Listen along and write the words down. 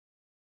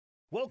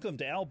Welcome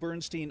to Al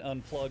Bernstein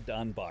Unplugged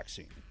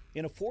Unboxing.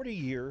 In a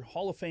 40-year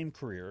Hall of Fame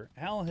career,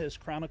 Al has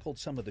chronicled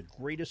some of the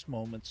greatest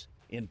moments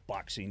in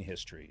boxing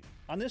history.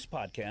 On this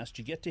podcast,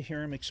 you get to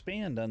hear him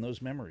expand on those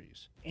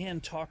memories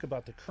and talk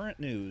about the current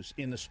news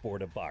in the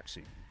sport of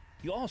boxing.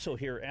 You also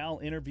hear Al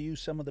interview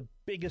some of the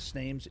biggest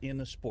names in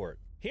the sport.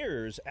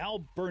 Here's Al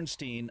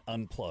Bernstein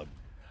Unplugged.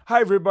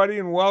 Hi, everybody,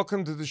 and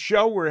welcome to the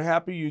show. We're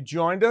happy you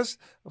joined us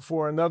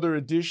for another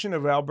edition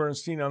of Al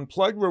Bernstein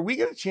Unplugged, where we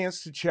get a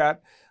chance to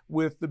chat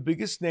with the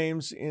biggest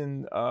names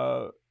in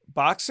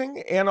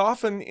boxing and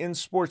often in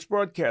sports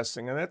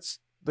broadcasting. And that's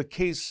the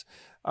case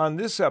on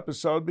this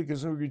episode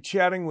because we're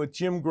chatting with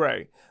Jim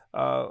Gray,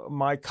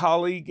 my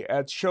colleague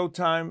at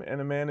Showtime and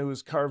a man who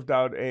has carved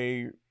out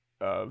a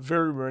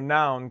very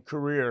renowned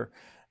career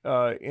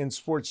in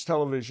sports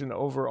television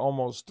over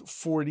almost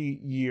 40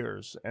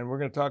 years. And we're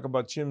going to talk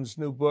about Jim's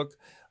new book,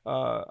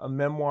 a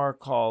memoir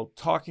called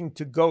Talking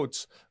to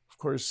Goats. Of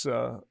course,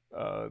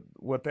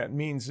 what that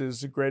means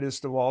is the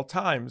greatest of all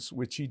times,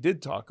 which he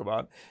did talk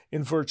about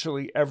in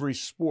virtually every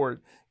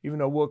sport, even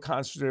though we'll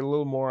concentrate a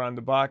little more on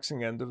the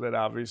boxing end of it,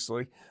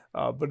 obviously.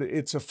 But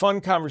it's a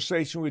fun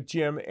conversation with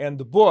Jim, and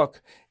the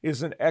book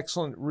is an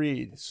excellent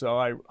read. So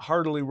I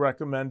heartily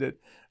recommend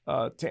it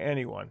to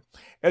anyone.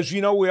 As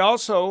you know, we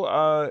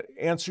also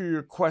answer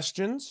your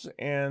questions,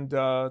 and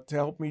to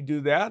help me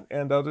do that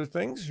and other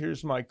things,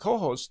 here's my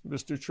co-host,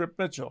 Mr. Trip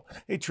Mitchell.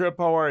 Hey, Trip,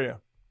 how are you?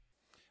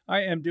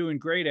 I am doing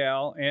great,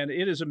 Al, and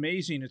it is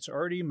amazing. It's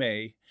already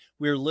May.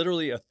 We're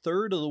literally a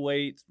third of the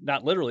way,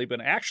 not literally, but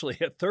actually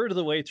a third of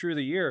the way through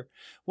the year.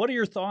 What are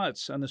your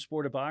thoughts on the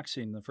sport of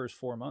boxing in the first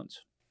 4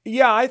 months?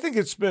 Yeah, I think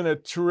it's been a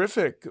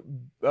terrific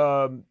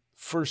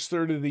first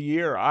third of the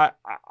year.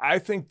 I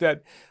think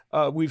that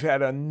we've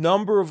had a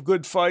number of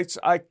good fights.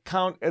 I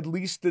count at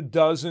least a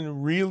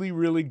dozen really,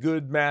 really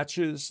good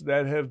matches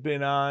that have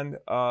been on.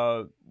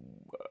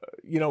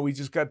 We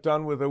just got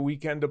done with a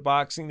weekend of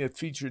boxing that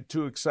featured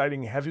two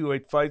exciting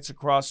heavyweight fights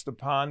across the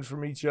pond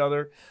from each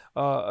other,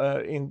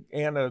 and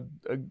a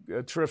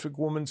terrific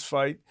women's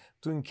fight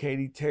between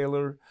Katie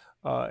Taylor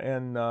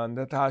and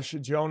Natasha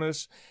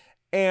Jonas.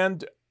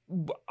 And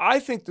I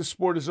think the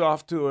sport is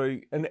off to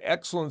an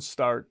excellent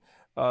start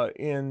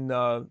in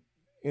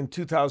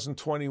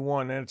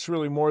 2021, and it's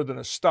really more than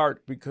a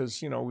start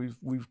because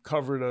we've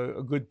covered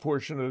a good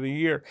portion of the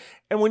year.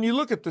 And when you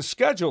look at the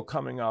schedule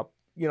coming up,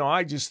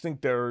 I just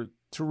think there are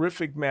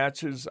terrific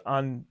matches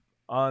on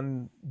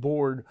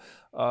board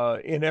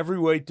in every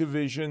weight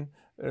division.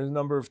 There's a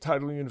number of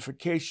title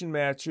unification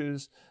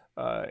matches,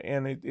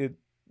 and it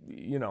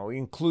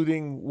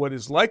including what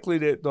is likely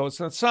to, though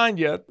it's not signed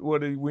yet,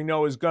 what we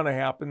know is going to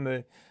happen,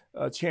 the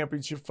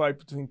championship fight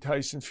between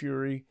Tyson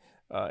Fury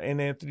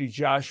and Anthony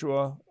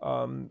Joshua,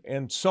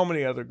 and so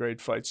many other great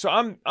fights. So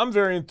I'm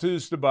very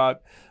enthused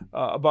about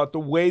the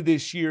way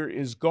this year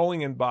is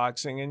going in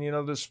boxing.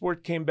 And the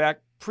sport came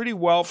back pretty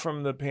well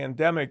from the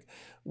pandemic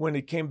when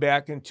it came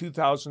back in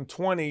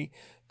 2020.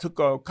 Took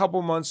a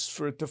couple months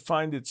for it to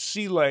find its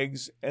sea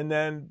legs, and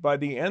then by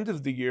the end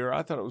of the year,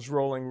 I thought it was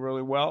rolling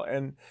really well.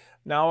 And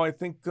now I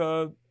think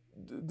the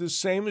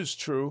same is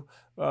true.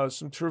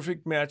 Some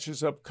terrific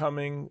matches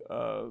upcoming.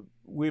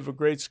 We have a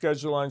great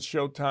schedule on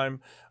Showtime.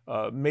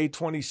 May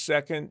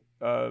 22nd,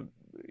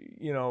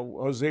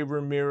 Jose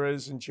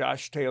Ramirez and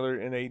Josh Taylor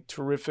in a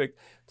terrific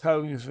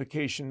title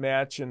unification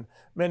match and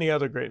many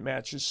other great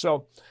matches.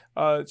 So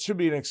it should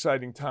be an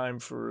exciting time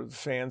for the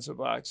fans of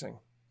boxing.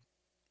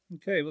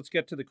 Okay, let's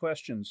get to the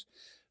questions.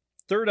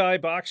 Third Eye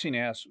Boxing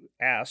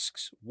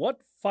asks,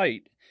 what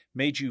fight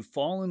made you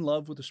fall in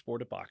love with the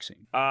sport of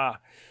boxing?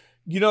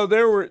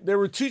 There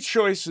were two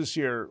choices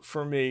here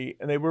for me,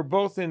 and they were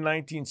both in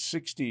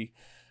 1960.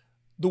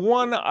 The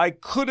one I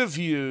could have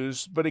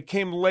used, but it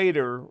came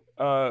later,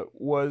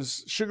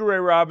 was Sugar Ray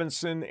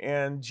Robinson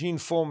and Gene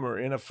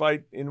Fullmer in a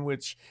fight in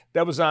which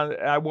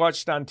I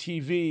watched on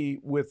TV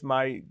with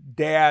my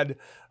dad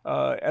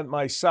at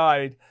my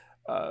side,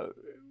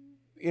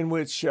 in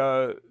which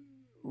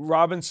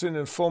Robinson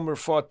and Fullmer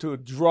fought to a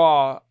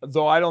draw,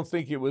 though I don't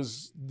think it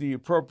was the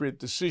appropriate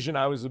decision.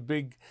 I was a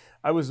big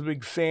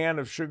fan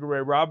of Sugar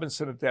Ray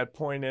Robinson at that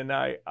point, and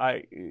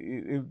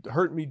it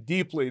hurt me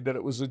deeply that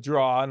it was a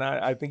draw, and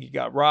I think he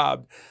got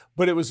robbed.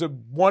 But it was a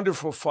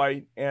wonderful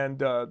fight, and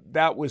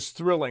that was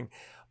thrilling.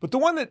 But the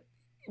one that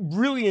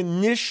really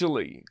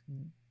initially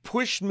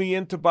pushed me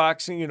into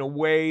boxing in a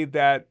way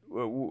that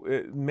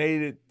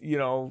made it,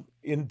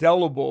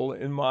 indelible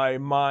in my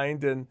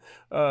mind and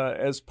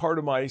as part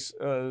of my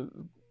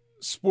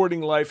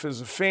sporting life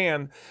as a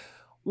fan,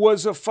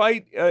 was a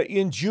fight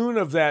in June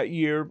of that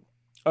year,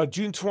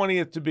 June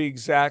 20th to be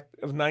exact,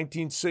 of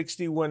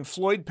 1960, when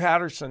Floyd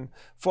Patterson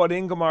fought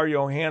Ingemar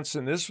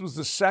Johansson. This was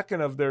the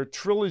second of their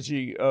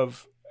trilogy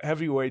of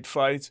heavyweight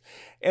fights.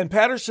 And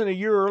Patterson a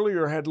year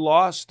earlier had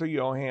lost to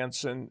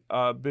Johansson,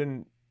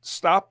 been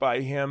stopped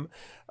by him,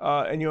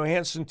 and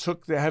Johansson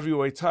took the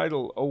heavyweight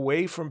title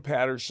away from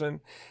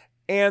Patterson.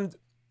 And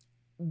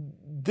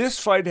this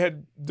fight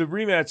the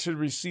rematch had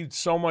received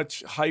so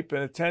much hype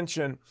and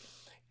attention,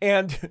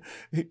 and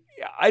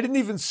I didn't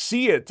even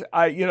see it.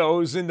 It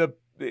was in the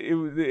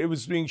it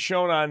was being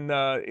shown on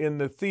in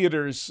the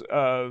theaters,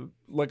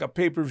 like a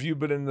pay-per-view,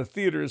 but in the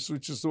theaters,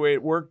 which is the way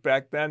it worked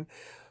back then.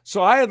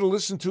 So I had to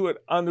listen to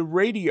it on the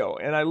radio,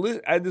 and I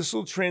had this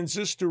little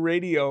transistor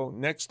radio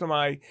next to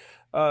my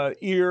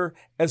ear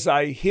as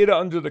I hid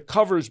under the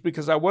covers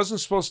because I wasn't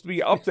supposed to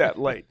be up that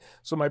late.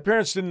 So my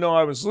parents didn't know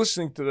I was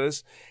listening to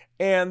this,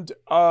 and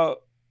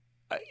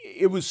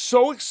it was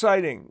so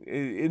exciting.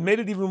 It made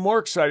it even more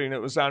exciting.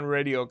 It was on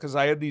radio because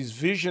I had these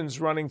visions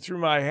running through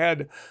my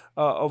head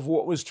of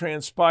what was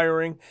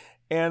transpiring.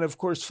 And of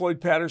course,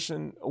 Floyd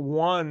Patterson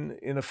won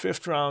in a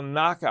 5th round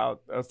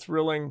knockout, a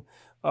thrilling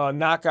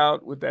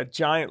knockout with that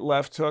giant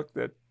left hook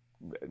that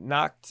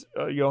knocked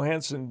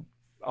Johansson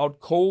out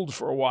cold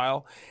for a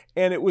while.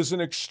 And it was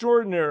an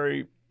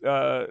extraordinary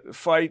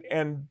fight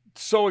and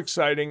so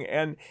exciting.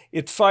 And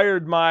it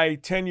fired my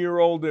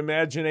 10-year-old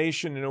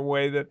imagination in a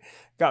way that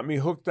got me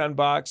hooked on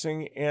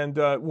boxing. And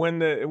when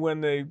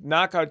the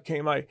knockout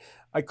came, I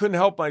couldn't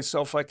help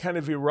myself. I kind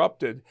of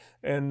erupted.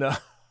 And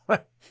I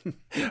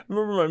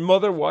remember my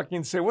mother walking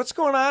and saying, "What's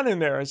going on in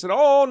there?" I said,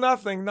 "Oh,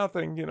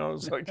 nothing. You know,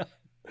 it's like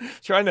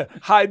trying to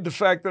hide the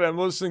fact that I'm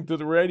listening to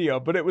the radio."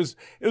 But it was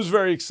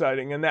very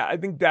exciting. And I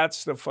think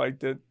that's the fight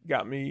that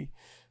got me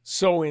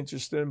so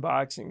interested in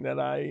boxing that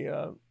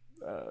I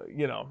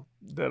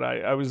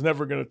was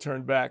never going to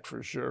turn back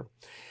for sure.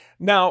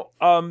 Now,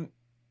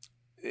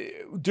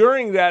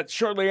 during that,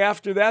 shortly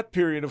after that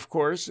period, of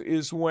course,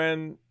 is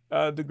when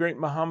the great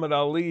Muhammad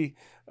Ali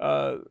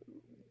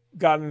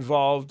got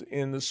involved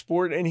in the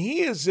sport, and he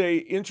is a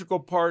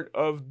integral part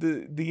of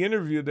the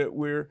interview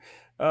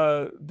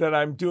that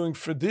I'm doing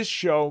for this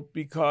show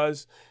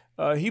because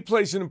he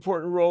plays an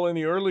important role in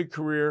the early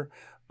career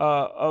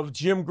of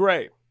Jim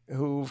Gray,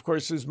 who, of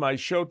course, is my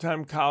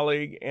Showtime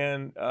colleague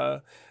and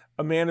a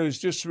man who's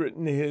just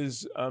written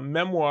his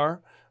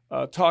memoir,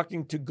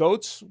 Talking to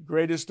Goats,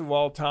 Greatest of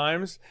All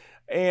Times.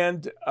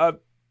 And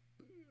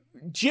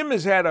Jim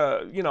has had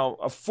a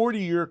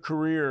 40-year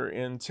career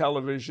in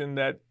television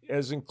that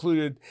has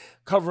included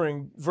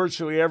covering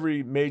virtually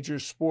every major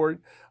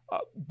sport.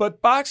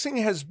 But boxing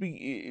has,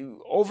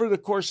 over the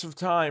course of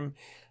time,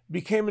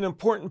 became an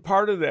important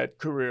part of that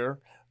career.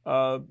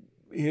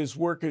 His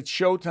work at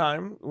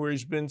Showtime, where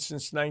he's been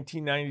since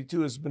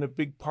 1992, has been a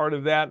big part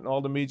of that and all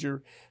the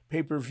major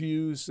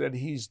pay-per-views that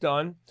he's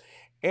done.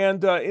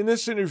 And in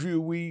this interview,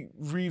 we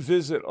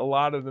revisit a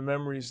lot of the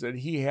memories that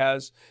he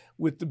has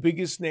with the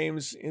biggest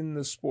names in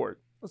the sport.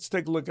 Let's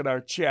take a look at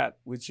our chat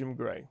with Jim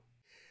Gray.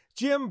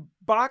 Jim,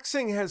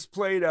 boxing has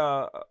played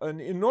an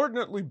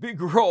inordinately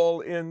big role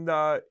in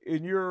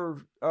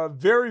your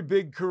very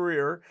big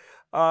career.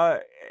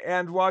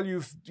 And while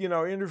you've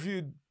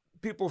interviewed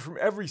people from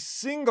every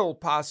single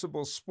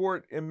possible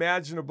sport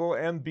imaginable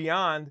and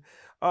beyond,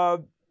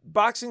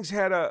 boxing's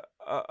had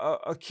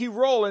a key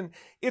role. And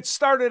it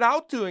started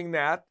out doing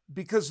that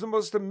because the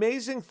most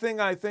amazing thing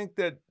I think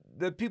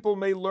that people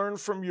may learn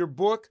from your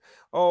book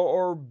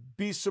or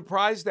be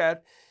surprised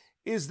at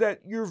is that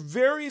your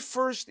very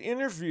first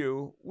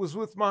interview was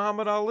with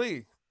Muhammad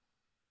Ali.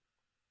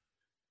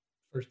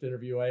 First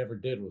interview I ever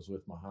did was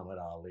with Muhammad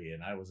Ali,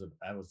 and I was an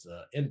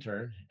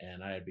intern,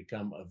 and I had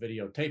become a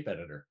videotape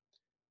editor.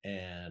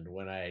 And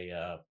when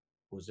I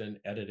was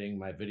editing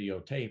my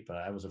videotape,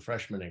 I was a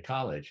freshman in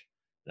college,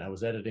 and I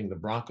was editing the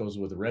Broncos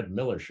with the Red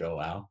Miller show,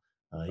 Al.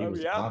 He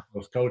was the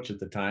Broncos coach at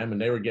the time, and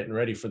they were getting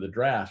ready for the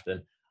draft.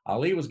 And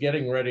Ali was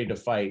getting ready to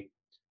fight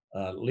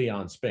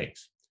Leon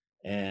Spinks.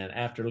 And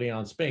after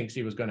Leon Spinks,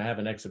 he was going to have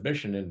an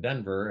exhibition in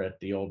Denver at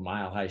the old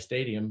Mile High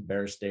Stadium.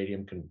 Bears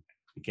Stadium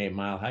became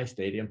Mile High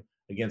Stadium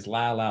against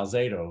Lyle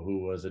Alzado,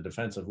 who was a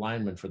defensive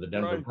lineman for the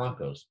Denver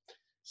Broncos.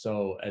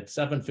 So at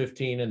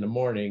 7:15 in the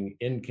morning,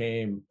 in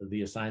came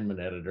the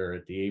assignment editor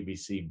at the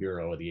ABC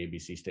bureau, the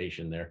ABC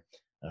station there.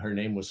 Her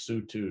name was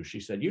Sue Tu. She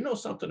said, "You know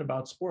something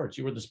about sports.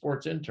 You were the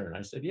sports intern."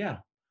 I said, "Yeah."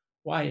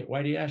 Why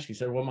do you ask? She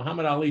said, "Well,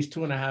 Muhammad Ali's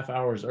 2.5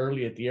 hours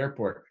early at the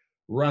airport.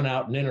 Run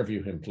out and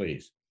interview him,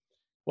 please."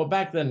 Well,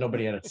 back then,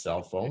 nobody had a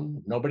cell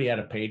phone. Nobody had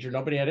a pager.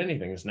 Nobody had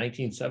anything. It's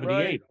 1978.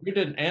 Right. You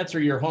didn't answer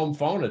your home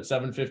phone at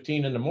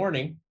 7:15 in the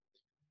morning.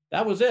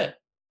 That was it.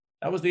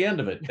 That was the end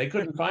of it. They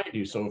couldn't find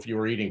you. So if you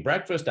were eating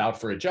breakfast, out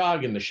for a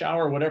jog, in the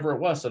shower, whatever it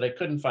was, so they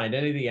couldn't find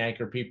any of the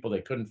anchor people.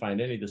 They couldn't find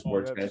any of the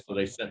sports guys, so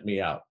they sent me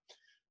out.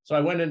 So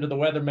I went into the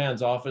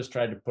weatherman's office,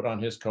 tried to put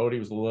on his coat. He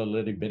was a little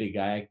itty bitty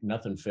guy,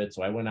 nothing fit.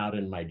 So I went out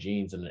in my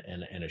jeans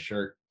and a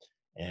shirt,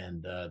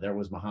 and there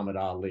was Muhammad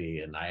Ali.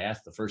 And I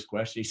asked the first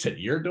question. He said,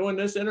 "You're doing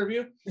this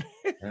interview?"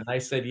 And I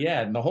said,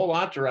 "Yeah." And the whole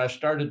entourage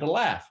started to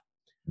laugh.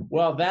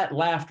 Well, that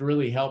laugh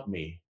really helped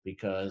me,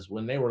 because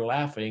when they were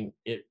laughing,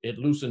 it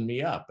loosened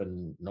me up.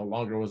 And no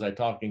longer was I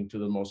talking to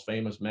the most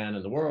famous man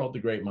in the world, the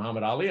great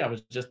Muhammad Ali. I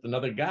was just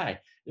another guy.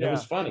 And it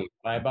was funny.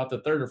 By about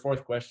the third or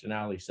fourth question,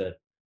 Ali said,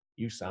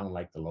 "You sound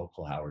like the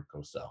local Howard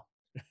Cosell."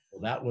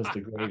 Well, that was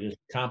the greatest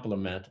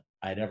compliment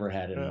I'd ever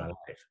had in my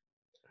life.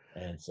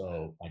 And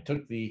so I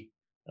took the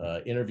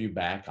interview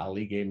back.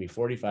 Ali gave me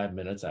 45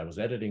 minutes. I was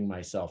editing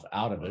myself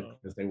out of it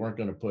because they weren't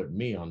going to put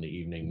me on the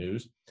evening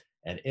news.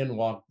 And in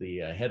walked the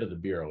head of the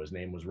bureau. His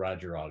name was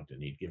Roger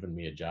Ogden. He'd given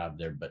me a job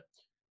there, but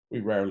we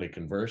rarely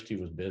conversed. He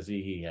was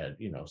busy. He had,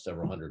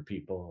 several hundred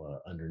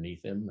people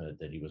underneath him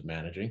that he was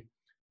managing.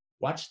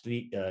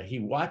 He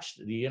watched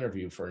the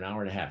interview for an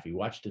hour and a half. He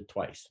watched it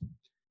twice.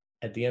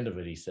 At the end of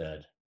it, he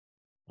said,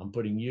 "I'm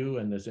putting you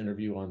and this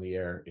interview on the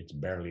air. It's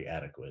barely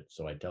adequate."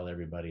 So I tell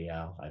everybody,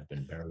 Al, I've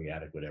been barely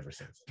adequate ever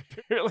since.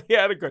 Really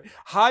adequate.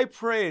 High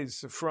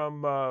praise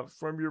from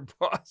your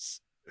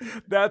boss.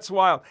 That's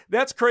wild.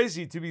 That's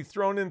crazy to be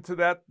thrown into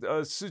that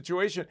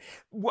situation.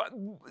 What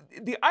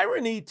the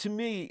irony to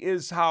me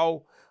is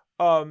how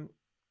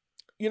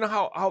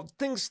how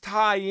things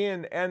tie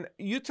in. And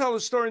you tell a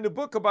story in the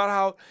book about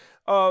how,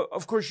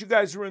 of course, you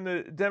guys were in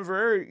the Denver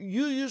area.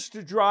 You used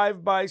to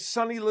drive by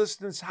Sonny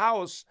Liston's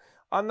house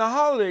on the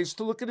holidays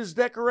to look at his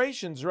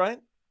decorations,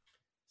 right?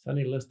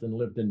 Sonny Liston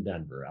lived in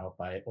Denver, out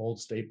by Old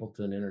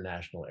Stapleton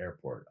International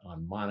Airport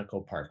on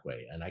Monaco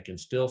Parkway. And I can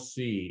still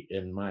see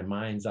in my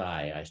mind's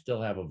eye, I still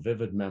have a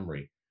vivid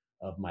memory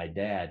of my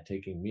dad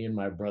taking me and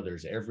my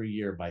brothers every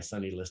year by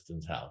Sonny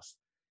Liston's house.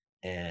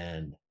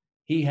 And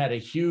he had a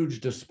huge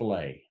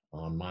display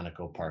on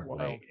Monaco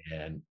Parkway. Wow.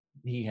 And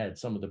he had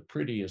some of the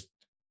prettiest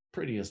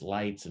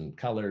lights and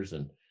colors.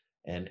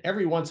 And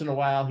every once in a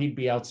while he'd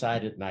be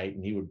outside at night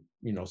and he would,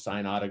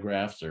 sign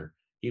autographs, or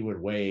he would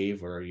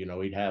wave, or,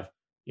 he'd have,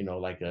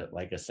 like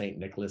a St.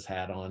 Nicholas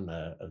hat on,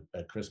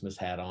 a Christmas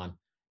hat on.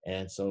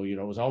 And so, it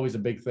was always a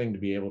big thing to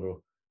be able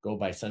to go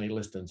by Sonny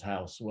Liston's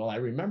house. Well, I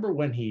remember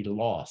when he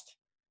lost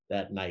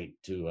that night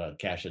to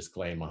Cassius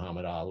Clay,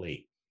 Muhammad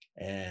Ali.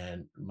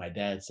 And my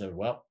dad said,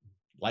 "Well,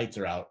 lights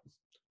are out.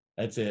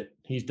 That's it.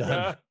 He's done."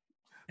 Yeah.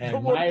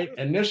 And my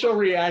initial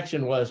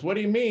reaction was, "What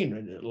do you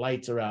mean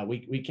lights are out?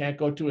 We can't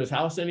go to his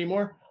house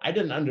anymore?" I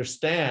didn't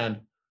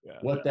understand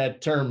what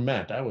that term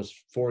meant. I was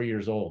 4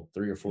 years old,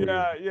 3 or 4 years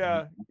old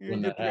Yeah. You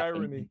when get that the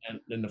happened. irony.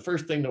 And the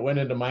first thing that went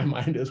into my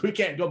mind is, we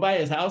can't go by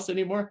his house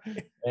anymore.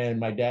 And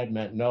my dad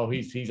meant, no,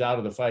 he's out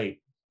of the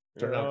fight.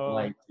 Turn out the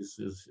lights.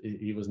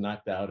 He was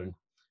knocked out. And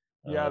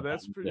Yeah, that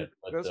that's was pretty. it.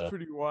 But That's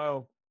pretty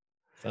wild.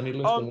 Sonny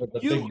Liston was a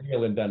big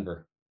deal in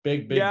Denver.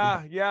 Big deal.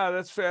 Yeah,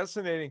 that's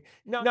fascinating.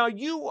 Now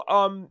you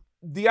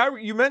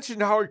you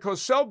mentioned Howard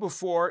Cosell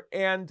before,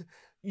 and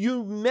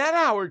you met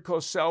Howard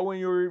Cosell when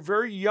you were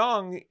very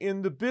young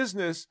in the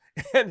business,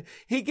 and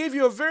he gave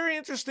you a very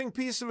interesting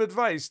piece of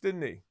advice,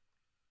 didn't he?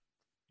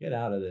 Get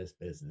out of this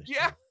business.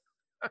 Yeah.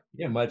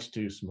 You're much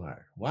too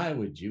smart. Why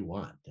would you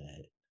want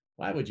that?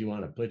 Why would you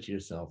want to put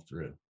yourself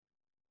through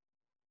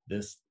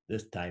this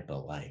type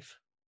of life?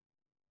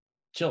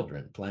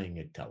 Children playing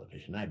at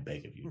television. I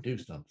beg of you, do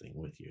something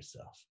with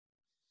yourself.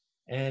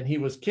 And he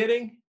was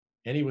kidding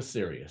and he was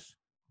serious.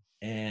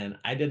 And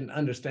I didn't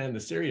understand the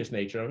serious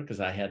nature of it because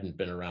I hadn't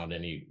been around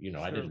any,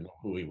 I didn't know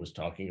who he was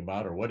talking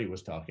about or what he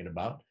was talking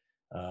about.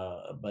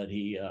 But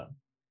he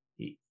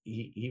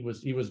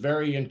was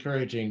very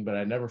encouraging. But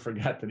I never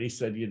forgot that he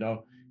said,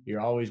 you're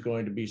always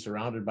going to be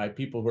surrounded by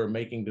people who are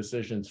making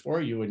decisions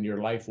for you, and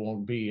your life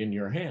won't be in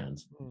your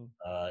hands.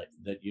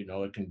 That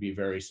it can be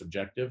very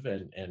subjective,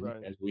 and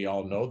Right. and we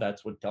all know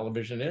that's what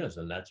television is,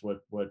 and that's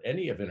what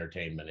any of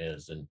entertainment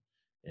is, and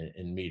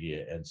in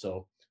media. And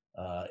so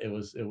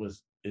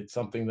it's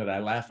something that I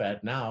laugh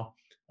at now.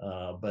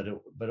 But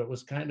it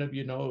was kind of,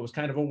 it was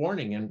kind of a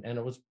warning, and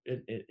it was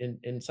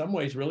in some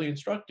ways really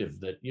instructive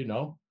that,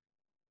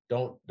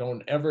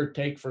 don't ever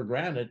take for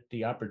granted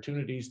the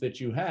opportunities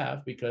that you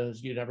have,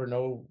 because you never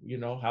know,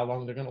 how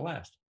long they're going to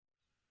last.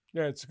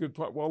 Yeah, it's a good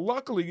point. Well,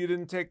 luckily you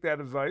didn't take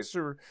that advice,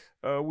 or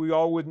we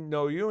all wouldn't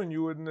know you, and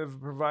you wouldn't have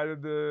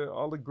provided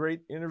all the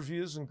great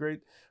interviews and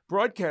great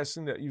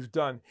broadcasting that you've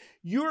done.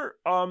 Your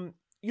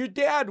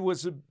dad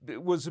was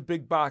a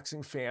big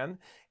boxing fan,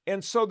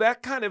 and so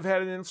that kind of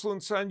had an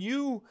influence on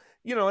you,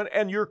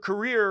 and your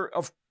career.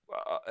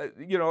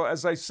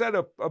 As I said,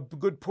 a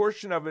good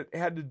portion of it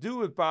has had to do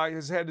with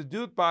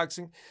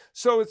boxing.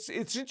 So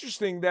it's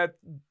interesting that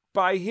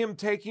by him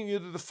taking you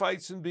to the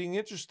fights and being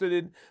interested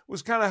in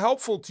was kind of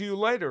helpful to you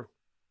later.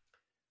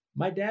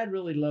 My dad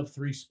really loved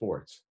three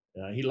sports.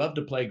 He loved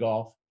to play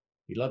golf.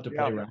 He loved to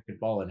play Yeah.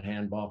 racquetball and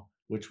handball,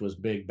 which was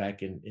big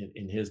back in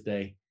his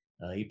day.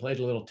 He played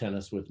a little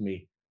tennis with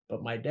me,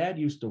 but my dad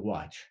used to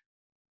watch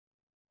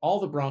all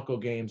the Bronco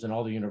games and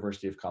all the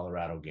University of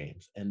Colorado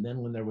games. And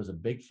then when there was a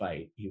big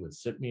fight, he would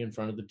sit me in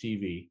front of the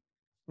TV.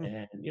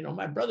 And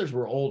my brothers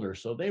were older,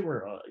 so they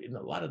were a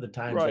lot of the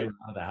times they Right. were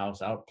out of the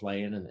house, out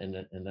playing,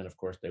 and then of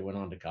course they went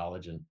on to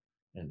college and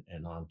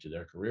on to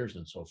their careers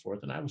and so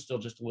forth. And I was still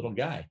just a little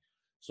guy,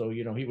 so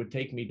he would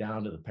take me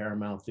down to the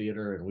Paramount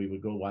Theater, and we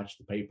would go watch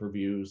the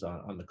pay-per-views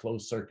on the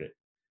closed circuit.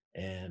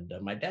 And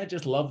my dad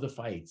just loved the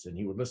fights, and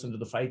he would listen to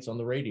the fights on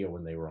the radio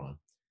when they were on.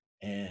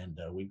 And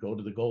we'd go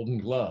to the Golden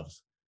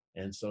Gloves.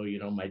 And so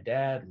my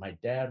dad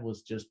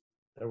was just,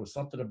 there was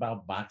something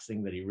about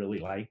boxing that he really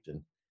liked,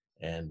 and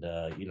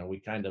we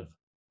kind of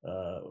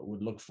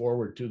would look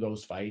forward to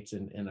those fights,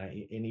 and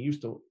he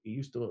used to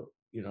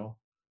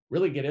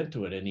really get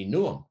into it, and he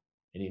knew them,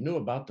 and he knew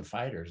about the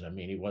fighters. I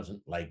mean, he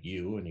wasn't like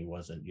you, and he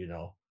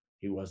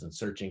wasn't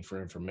searching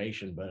for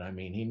information, but I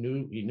mean, he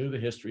knew the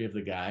history of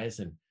the guys,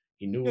 and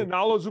he A knew.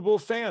 knowledgeable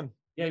fan.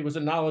 Yeah, he was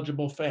a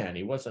knowledgeable fan.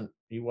 He wasn't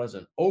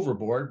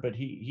overboard, but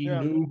he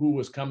Yeah. knew who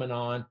was coming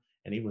on,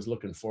 and he was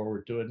looking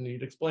forward to it, and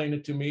he'd explain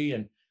it to me.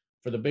 And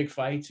for the big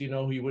fights, he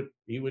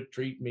would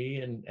treat me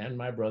and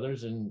my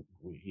brothers, and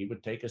he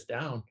would take us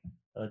down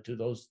to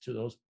those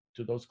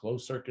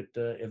closed circuit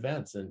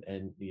events. And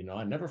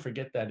I never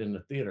forget that in the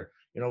theater.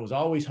 It was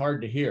always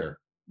hard to hear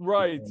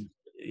Right. because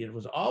it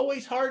was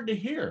always hard to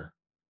hear,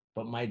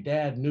 but my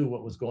dad knew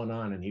what was going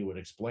on, and he would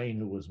explain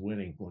who was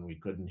winning when we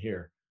couldn't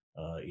hear,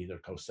 either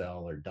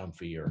Cosell or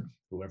Dunphy or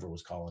whoever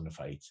was calling the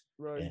fights.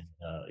 Right. And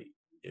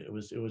it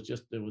was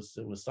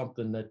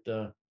something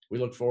that we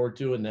looked forward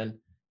to. And then,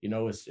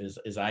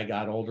 as I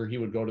got older, he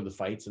would go to the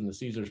fights in the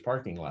Caesars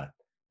parking lot.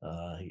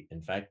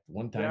 In fact,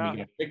 one time Yeah. he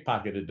got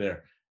pickpocketed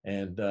there,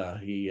 and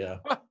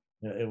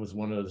it was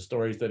one of the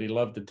stories that he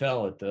loved to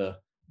tell.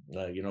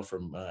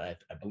 From I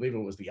believe it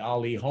was the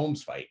Ali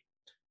Holmes fight.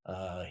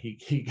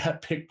 He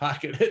got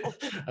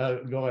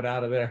pickpocketed going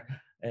out of there,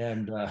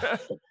 and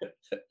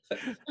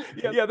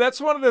Yeah, that's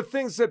one of the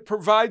things that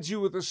provides you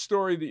with a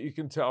story that you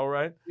can tell,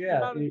 right?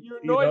 yeah, You're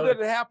annoyed that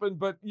it happened,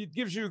 but it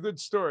gives you a good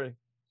story.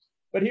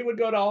 but he would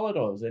go to all of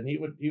those, and he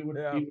would he would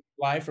Yeah. he would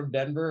fly from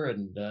Denver,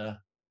 and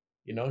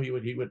he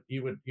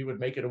would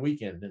make it a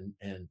weekend.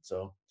 And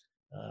so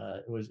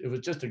it was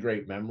just a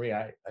great memory.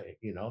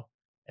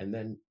 And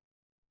then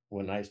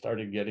when I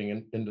started getting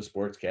into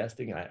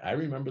sportscasting, I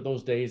remember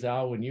those days,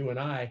 Al, when you and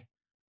I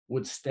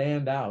would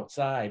stand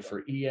outside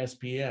for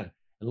ESPN,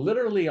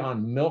 literally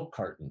on milk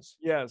cartons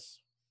Yes.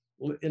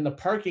 in the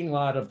parking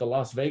lot of the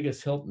Las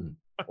Vegas Hilton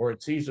or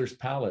at Caesar's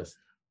Palace.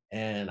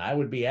 And I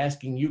would be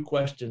asking you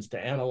questions to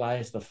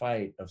analyze the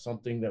fight of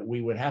something that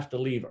we would have to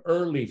leave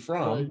early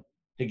from Right.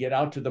 to get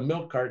out to the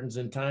milk cartons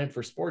in time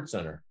for Sports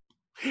Center.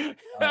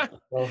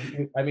 So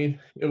I mean,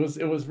 it was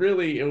a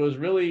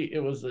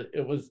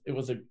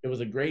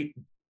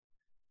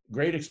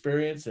great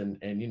experience.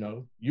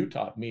 And you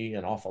taught me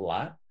an awful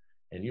lot,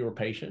 and you were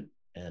patient,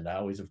 and I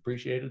always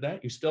appreciated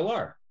that. You still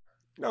are.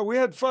 No, we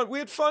had fun. We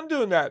had fun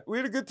doing that. We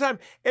had a good time.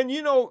 And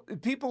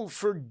people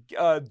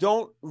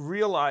don't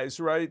realize,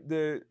 right?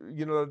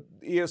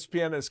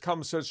 ESPN has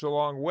come such a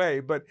long way.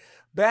 But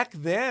back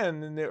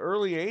then, in the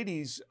early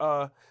 '80s,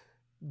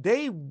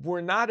 they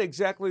were not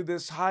exactly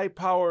this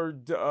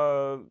high-powered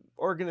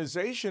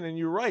organization. And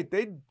you're right;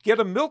 they'd get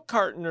a milk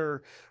carton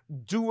or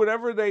do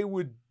whatever they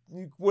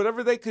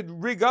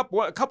could rig up.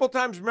 A couple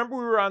times, remember,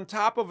 we were on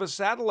top of a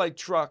satellite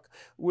truck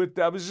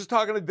I was just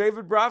talking to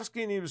David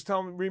Brovsky, and he was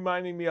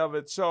reminding me of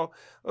it. So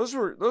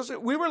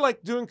we were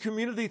like doing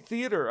community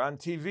theater on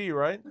TV,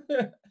 right?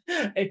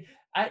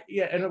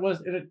 Yeah, and it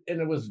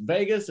was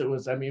Vegas.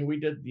 I mean, we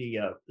did the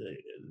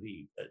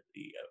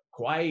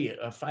Kauai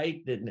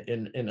fight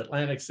in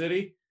Atlantic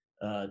City,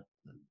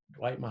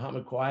 Dwight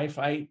Muhammad Kauai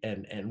fight,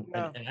 and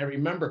Yeah. I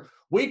remember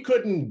we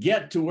couldn't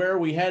get to where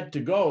we had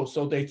to go,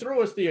 so they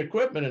threw us the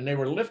equipment, and they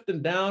were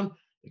lifting down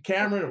the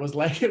camera. And it was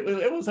like it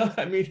was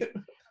I mean,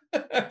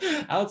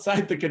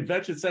 outside the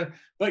convention center.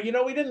 But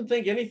we didn't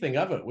think anything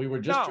of it. We were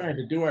just No. trying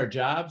to do our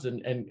jobs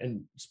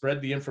and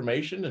spread the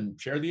information and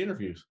share the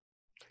interviews.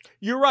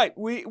 You're right.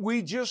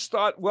 We just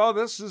thought, well,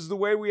 this is the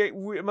way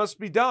it must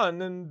be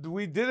done, and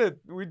we did it.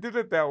 We did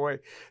it that way.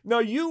 Now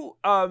you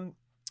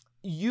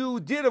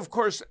did, of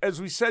course,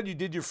 as we said, you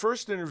did your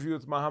first interview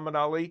with Muhammad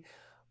Ali,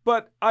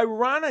 but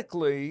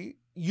ironically,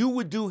 you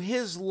would do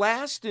his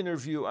last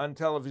interview on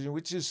television,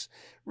 which is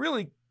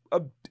really,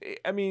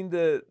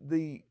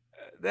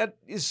 that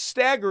is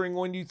staggering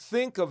when you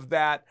think of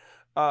that,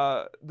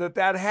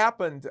 that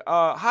happened.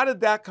 How did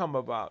that come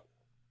about?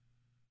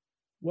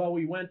 Well,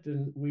 in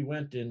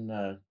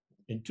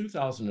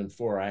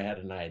 2004. I had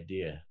an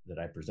idea that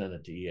I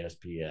presented to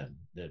ESPN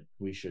that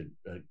we should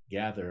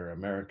gather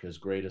America's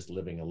greatest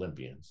living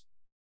Olympians,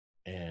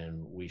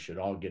 and we should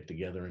all get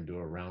together and do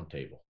a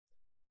roundtable.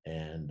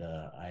 And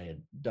I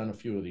had done a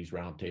few of these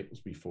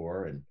roundtables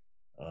before, and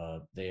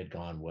they had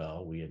gone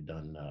well. We had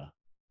done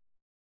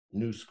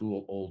New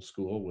School, Old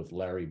School with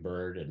Larry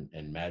Bird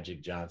and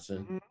Magic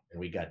Johnson. Mhm. And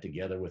we got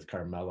together with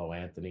Carmelo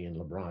Anthony and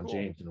LeBron Cool.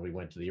 James, and we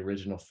went to the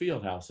original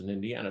field house in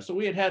Indiana. So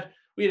we had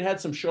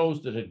some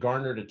shows that had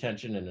garnered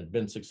attention and had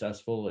been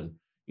successful, and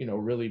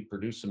really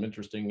produced some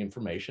interesting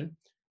information.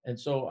 And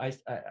so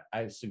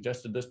I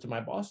suggested this to my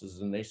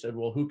bosses, and they said,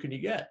 "Well, who can you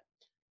get?"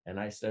 And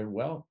I said,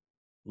 "Well,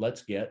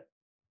 let's get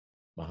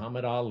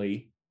Muhammad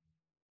Ali,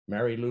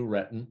 Mary Lou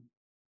Retton,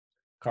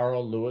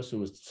 Carl Lewis, who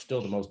was still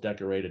the most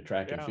decorated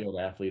track and Yeah. field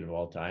athlete of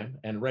all time,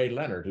 and Ray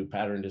Leonard, who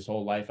patterned his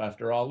whole life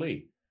after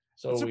Ali."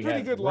 So It's a we pretty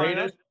had good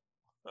lineup.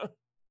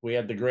 we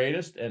had the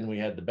greatest, and we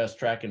had the best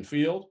track and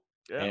field,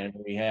 Yeah. and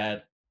we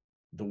had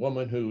the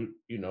woman who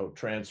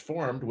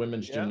transformed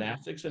women's Yeah.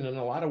 gymnastics, and in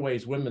a lot of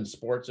ways women's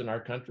sports in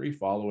our country,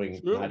 following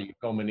True. Nadia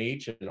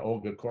Comaneci and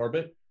Olga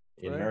Korbut,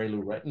 in Right. Mary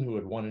Lou Retton, who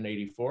had won in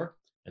 '84,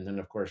 and then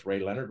of course Ray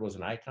Leonard was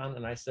an icon.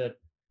 And I said,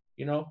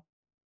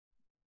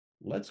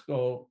 let's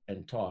go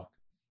and talk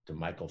to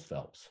Michael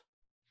Phelps,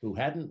 who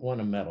hadn't won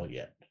a medal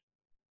yet.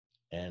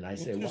 And I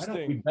said, why don't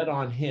we Interesting. bet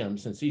on him,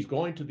 since he's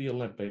going to the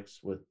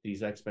Olympics with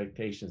these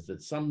expectations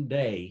that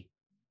someday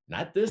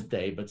not this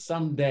day, but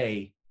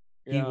someday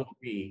he Yeah. will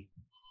be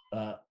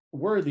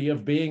worthy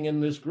of being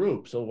in this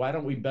group. So why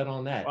don't we bet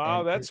on that?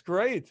 Wow, that's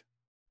great.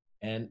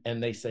 And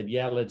they said,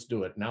 yeah, let's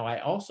do it. Now, I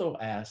also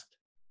asked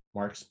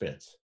Mark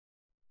Spitz,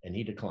 and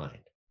he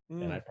declined.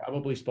 And I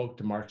probably spoke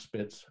to Mark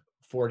Spitz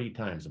 40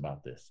 times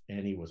about this.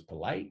 And he was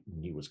polite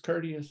and he was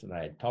courteous. And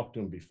I had talked to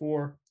him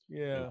before.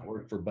 Yeah. I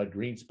worked for Bud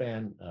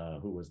Greenspan,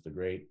 who was the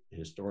great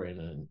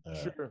historian and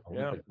Sure.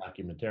 Olympic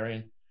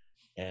documentarian.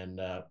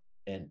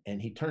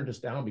 And he turned us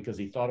down because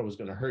he thought it was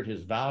going to hurt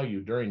his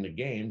value during the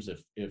games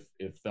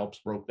if Phelps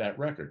broke that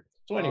record.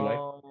 So anyway,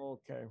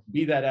 okay.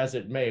 Be that as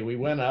it may, we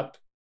went up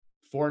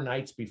 4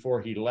 nights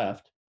before he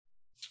left.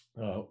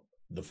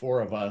 The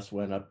 4 of us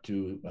went up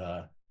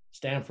to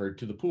Stanford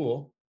to the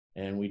pool,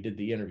 and we did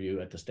the interview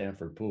at the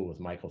Stanford pool with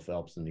Michael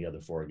Phelps and the other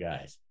 4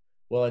 guys.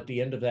 Well, at the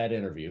end of that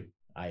interview,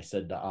 I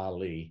said to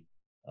Ali,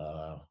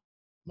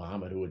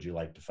 Muhammad, who would you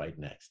like to fight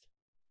next?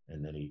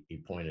 And then he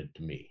pointed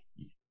to me,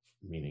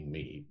 meaning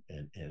me.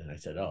 And I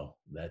said, oh,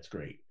 that's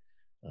great.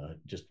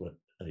 Just what,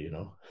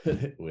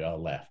 we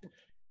all laughed.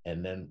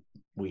 And then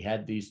we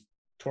had these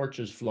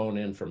torches flown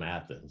in from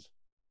Athens,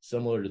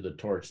 similar to the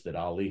torch that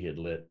Ali had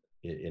lit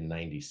in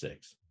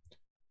 96.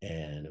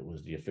 And it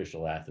was the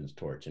official Athens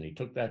torch. And he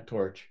took that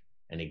torch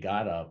and he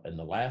got up, and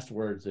the last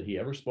words that he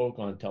ever spoke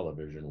on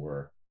television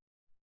were,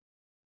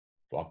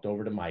 walked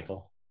over to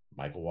Michael.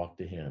 Michael walked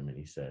to him and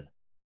he said,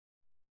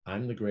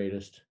 I'm the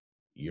greatest.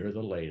 You're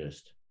the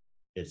latest.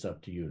 It's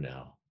up to you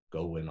now.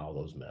 Go win all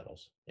those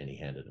medals. And he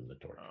handed him the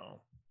torch.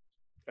 Oh,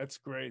 that's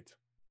great.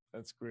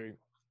 That's great.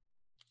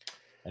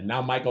 And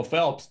now Michael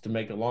Phelps, to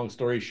make a long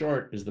story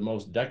short, is the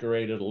most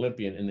decorated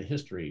Olympian in the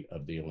history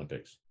of the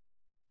Olympics.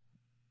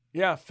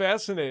 Yeah,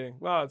 fascinating.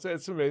 Wow,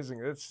 it's amazing.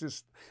 It's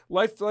just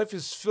life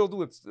is filled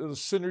with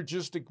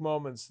synergistic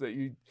moments that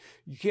you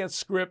can't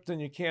script,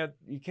 and you can't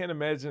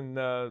imagine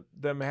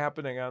them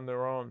happening on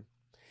their own.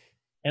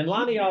 And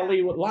Lonnie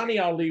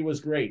Ali was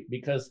great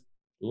because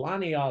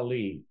Lonnie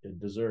Ali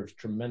deserves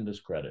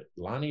tremendous credit.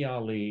 Lonnie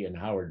Ali and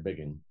Howard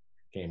Biggin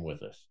came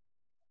with us,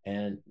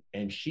 and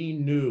she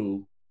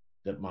knew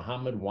that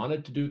Muhammad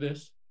wanted to do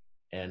this,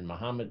 and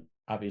Muhammad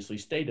obviously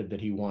stated that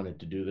he wanted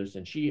to do this,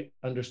 and she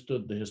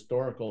understood the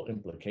historical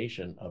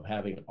implication of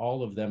having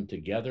all of them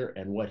together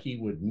and what he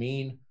would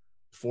mean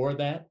for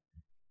that.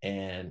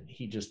 And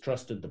he just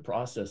trusted the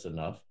process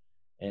enough.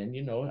 And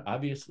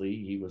obviously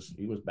he was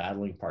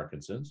battling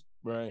Parkinson's.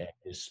 Right. And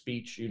his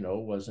speech,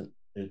 wasn't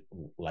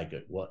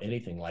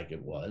anything like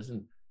it was.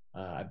 And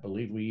I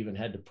believe we even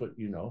had to put,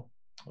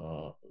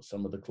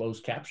 some of the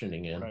closed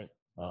captioning in right.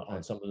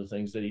 On some of the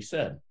things that he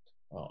said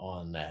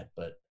on that.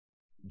 But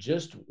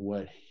just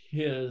what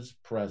his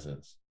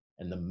presence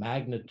and the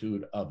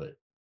magnitude of it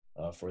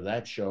for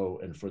that show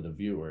and for the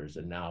viewers.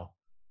 And now,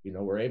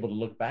 we're able to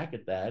look back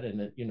at that,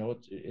 and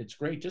it's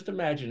great. Just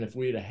imagine if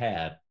we'd have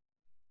had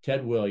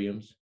Ted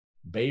Williams,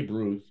 Babe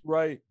Ruth,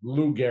 right,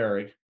 Lou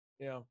Gehrig,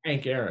 yeah,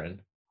 Hank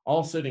Aaron,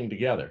 all sitting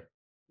together,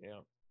 yeah,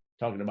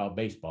 talking about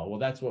baseball. Well,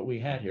 that's what we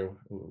had here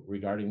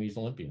regarding these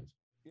Olympians.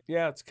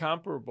 Yeah, it's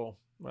comparable.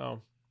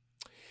 Well,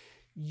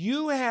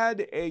 you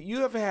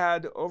have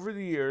had over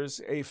the years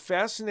a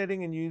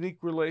fascinating and unique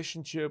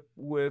relationship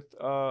with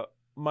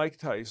Mike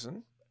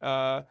Tyson.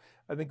 I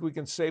think we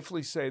can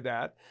safely say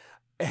that.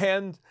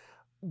 And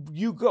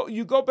you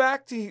go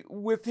back to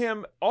with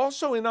him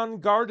also in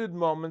unguarded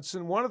moments.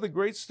 And one of the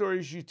great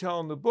stories you tell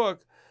in the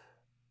book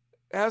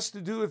has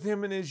to do with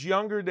him in his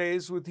younger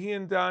days with he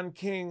and Don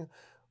King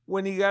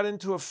when he got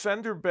into a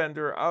fender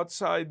bender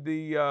outside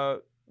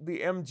the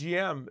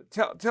MGM.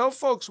 Tell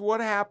folks what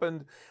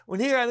happened when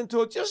he got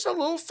into just a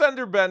little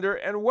fender bender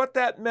and what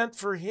that meant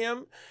for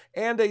him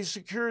and a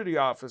security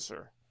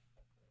officer.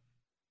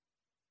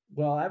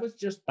 Well, I was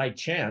just by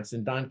chance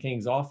in Don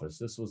King's office.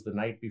 This was the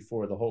night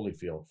before the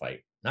Holyfield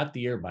fight, not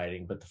the ear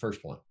biting, but the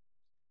first one.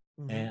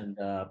 Mm-hmm. And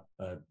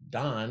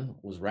Don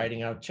was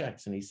writing out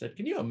checks, and he said,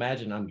 "Can you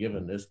imagine I'm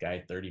giving this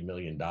guy $30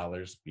 million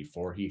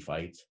before he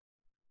fights?"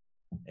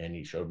 And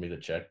he showed me the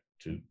check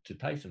to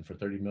Tyson for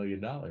 $30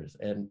 million.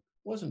 And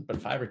wasn't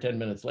but 5 or 10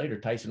 minutes later,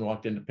 Tyson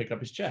walked in to pick up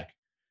his check.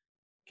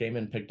 Came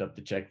in, picked up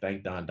the check,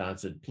 thanked Don. Don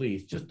said,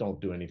 "Please, just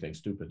don't do anything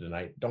stupid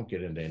tonight. Don't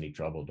get into any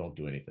trouble. Don't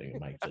do anything." And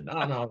Mike said,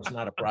 No, it's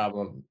not a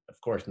problem. Of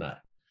course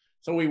not.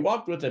 So we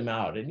walked with him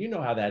out. And you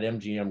know how that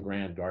MGM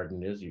Grand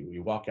Garden is.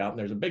 You walk out and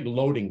there's a big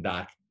loading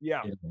dock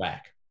in the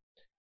back.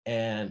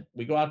 And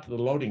we go out to the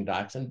loading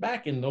docks. And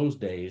back in those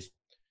days,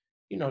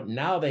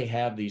 now they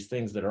have these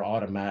things that are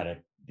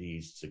automatic,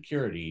 these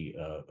security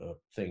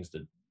things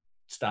that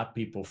stop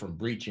people from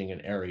breaching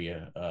an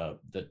area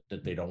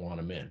that they don't want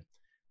them in.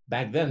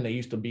 Back then, they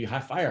used to be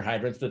high fire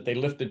hydrants that they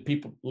lifted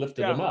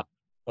them up.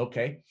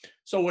 Okay.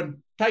 So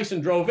when Tyson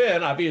drove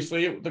in,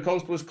 obviously the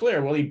coast was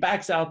clear. Well, he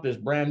backs out this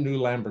brand new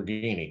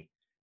Lamborghini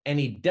and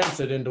he dents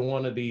it into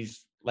one of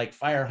these like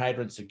fire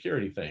hydrant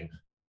security things.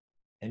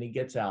 And he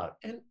gets out,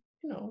 and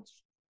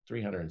it's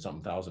 $300 and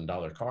something thousand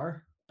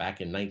car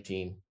back in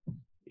 19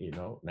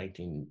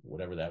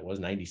 whatever that was,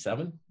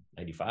 97,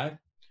 95.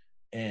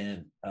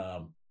 And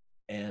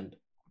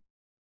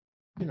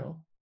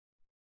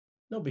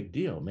No big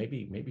deal.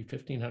 Maybe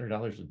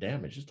 $1,500 of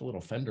damage, just a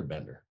little fender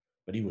bender.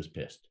 But he was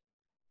pissed.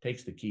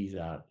 Takes the keys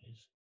out.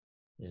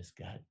 This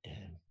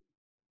goddamn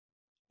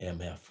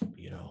MF,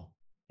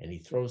 and he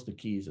throws the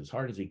keys as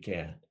hard as he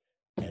can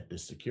at the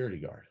security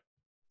guard.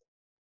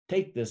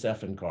 Take this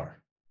effing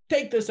car.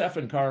 Take this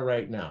effing car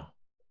right now.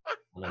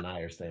 And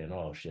I are saying,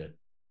 oh shit.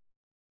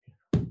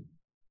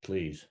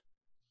 Please.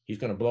 He's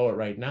gonna blow it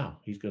right now.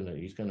 He's gonna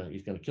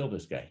kill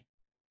this guy.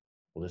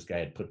 Well, this guy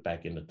had put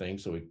back in the thing.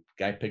 So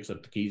guy picks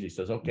up the keys. He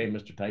says, okay,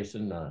 Mr.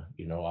 Tyson,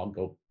 I'll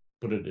go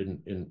put it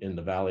in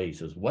the valet. He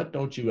says, what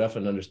don't you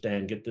effing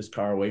understand? Get this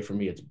car away from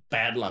me. It's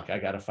bad luck. I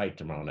got to fight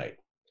tomorrow night.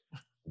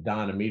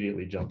 Don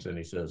immediately jumps in.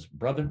 He says,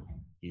 brother,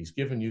 he's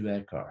giving you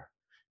that car.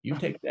 You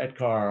take that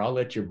car. I'll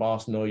let your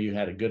boss know you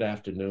had a good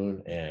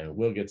afternoon, and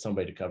we'll get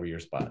somebody to cover your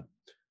spot.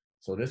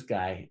 So this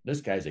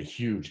guy's a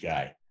huge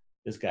guy.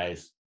 This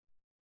guy's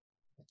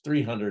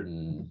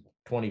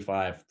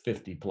 325,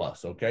 50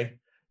 plus. Okay.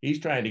 He's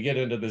trying to get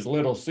into this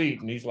little seat,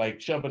 and he's like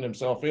shoving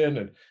himself in,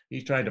 and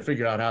he's trying to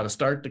figure out how to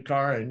start the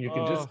car. And you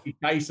can just see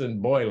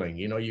Tyson boiling.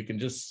 You can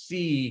just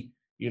see,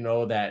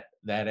 that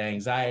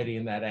anxiety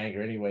and that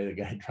anger. Anyway, the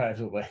guy drives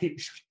away,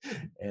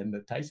 and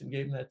Tyson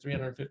gave him that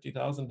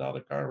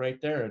 $350,000 car right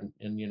there.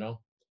 And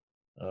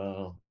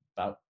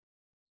about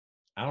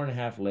hour and a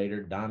half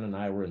later, Don and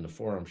I were in the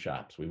Forum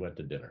Shops. We went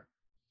to dinner,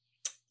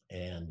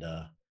 and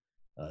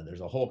there's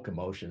a whole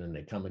commotion, and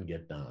they come and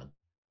get Don.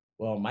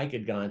 Well, Mike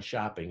had gone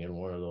shopping in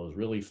one of those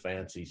really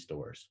fancy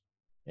stores,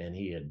 and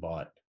he had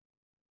bought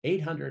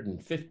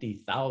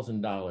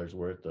 $850,000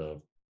 worth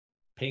of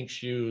pink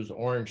shoes,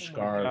 orange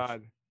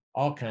scarves,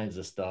 all kinds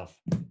of stuff.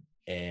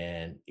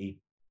 And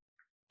he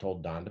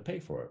told Don to pay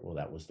for it. Well,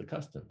 that was the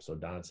custom. So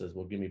Don says,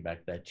 well, give me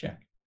back that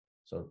check.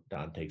 So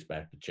Don takes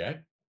back the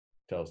check,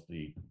 tells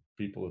the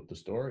people at the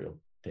store, he'll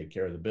take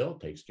care of the bill,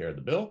 takes care of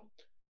the bill.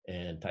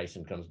 And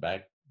Tyson comes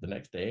back the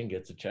next day and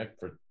gets a check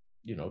for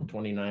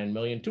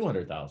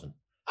 $29,200,000.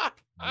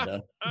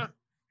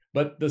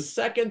 But the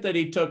second that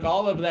he took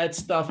all of that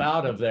stuff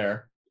out of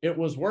there, it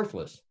was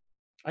worthless.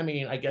 I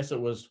mean, I guess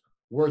it was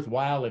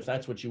worthwhile if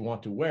that's what you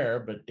want to wear,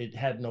 but it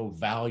had no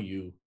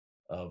value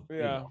of,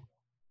 but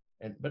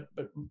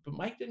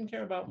Mike didn't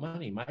care about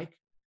money.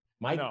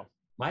 Mike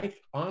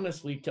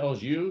honestly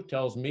tells you,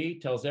 tells me,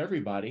 tells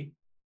everybody,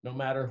 no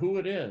matter who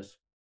it is,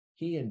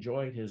 he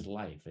enjoyed his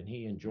life and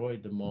he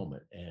enjoyed the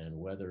moment. And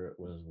whether it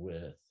was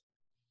with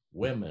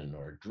women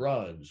or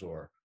drugs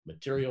or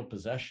material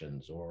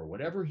possessions or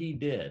whatever he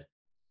did,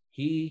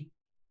 he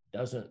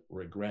doesn't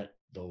regret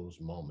those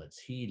moments.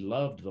 He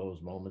loved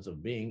those moments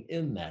of being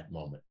in that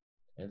moment.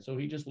 And so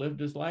he just lived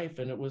his life,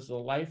 and it was a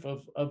life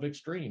of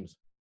extremes.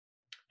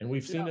 And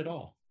we've seen it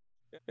all.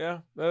 Yeah,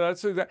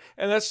 that's exactly,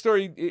 and that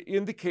story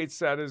indicates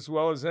that as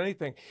well as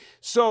anything.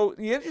 So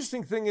the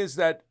interesting thing is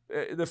that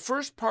the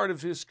first part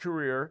of his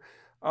career,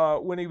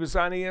 when he was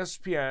on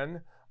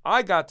ESPN,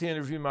 I got to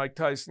interview Mike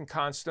Tyson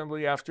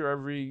constantly after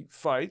every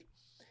fight.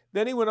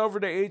 Then he went over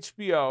to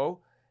HBO,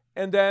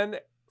 and then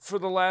for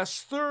the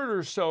last third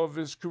or so of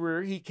his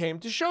career, he came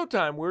to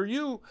Showtime, where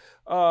you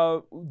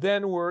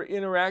then were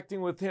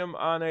interacting with him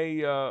on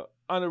a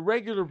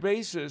regular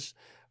basis.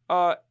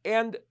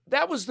 And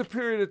that was the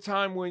period of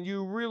time when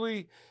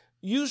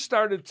you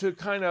started to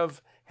kind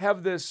of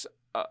have this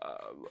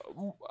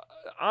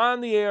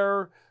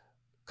on-the-air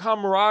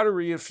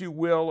camaraderie, if you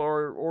will,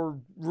 or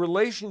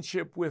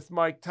relationship with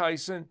Mike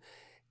Tyson.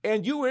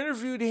 And you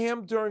interviewed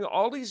him during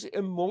all these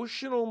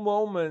emotional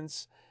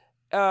moments.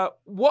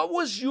 What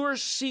was your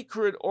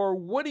secret, or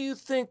what do you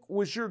think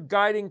was your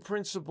guiding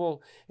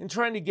principle in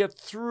trying to get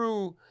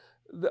through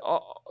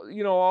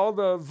all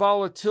the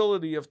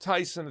volatility of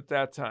Tyson at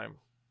that time?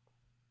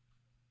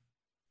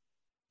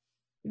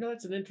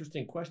 That's an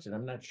interesting question.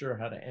 I'm not sure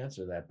how to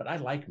answer that, but I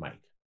like Mike.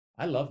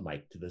 I love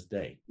Mike to this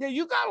day. Yeah,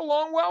 you got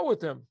along well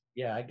with him.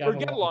 Yeah, I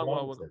got along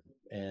well with him.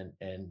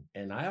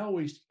 And I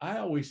always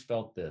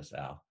felt this,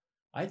 Al.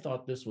 I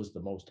thought this was the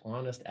most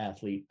honest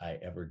athlete I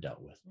ever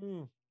dealt with.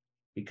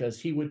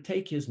 Because he would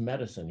take his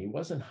medicine. He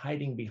wasn't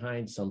hiding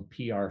behind some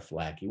PR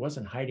flack. He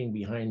wasn't hiding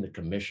behind the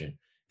commission.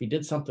 If he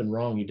did something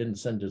wrong, he didn't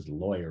send his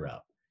lawyer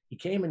out. He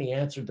came and he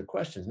answered the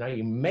questions. Now,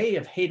 you may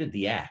have hated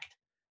the act.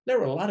 There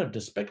were a lot of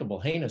despicable,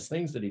 heinous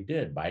things that he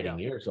did, biting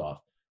ears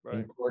off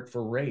in court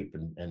for rape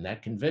and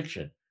that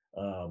conviction.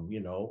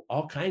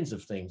 All kinds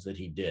of things that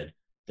he did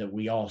that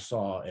we all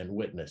saw and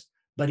witnessed.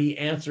 But he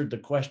answered the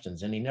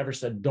questions, and he never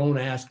said, don't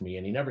ask me.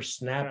 And he never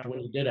snapped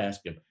when you did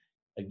ask him.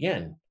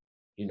 Again,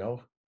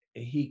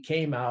 he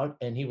came out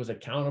and he was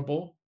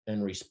accountable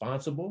and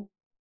responsible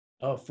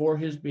for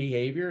his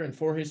behavior and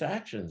for his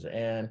actions.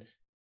 And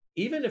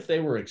even if they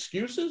were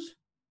excuses,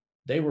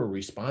 they were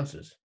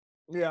responses.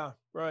 Yeah,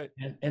 right.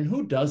 And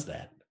who does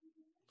that?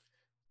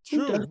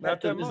 True,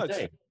 not that much.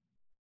 Day?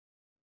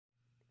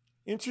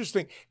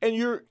 Interesting.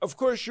 And of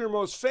course, your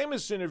most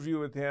famous interview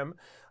with him,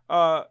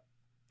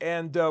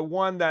 and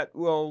one that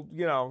will,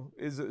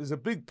 is a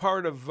big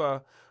part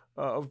of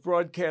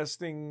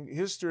broadcasting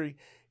history,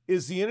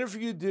 is the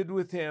interview you did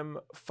with him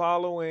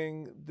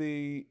following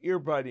the ear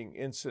biting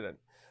incident.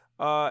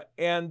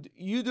 And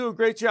you do a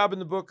great job in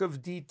the book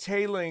of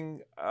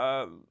detailing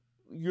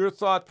your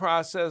thought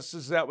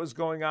processes that was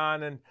going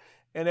on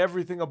and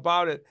everything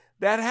about it.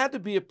 That had to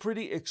be a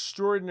pretty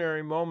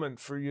extraordinary moment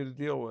for you to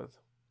deal with.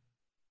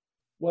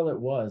 Well, it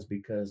was,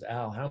 because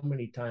Al, how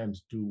many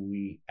times do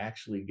we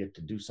actually get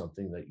to do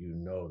something that you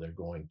know they're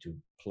going to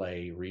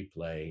play,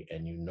 replay,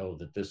 and you know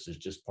that this is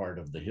just part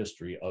of the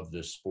history of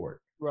this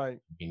sport? Right.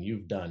 I mean,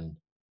 you've done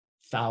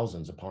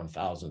thousands upon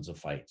thousands of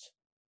fights,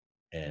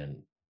 and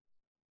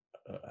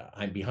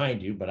I'm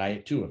behind you, but I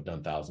too have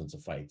done thousands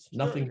of fights.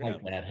 Nothing yeah.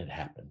 like that had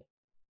happened.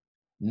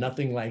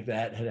 Nothing like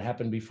that had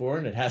happened before,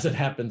 and it hasn't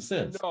happened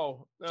since.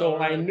 No. So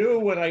I right. knew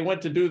when I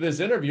went to do this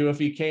interview, if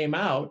he came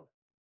out,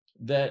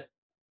 that,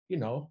 you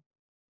know,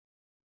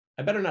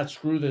 I better not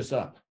screw this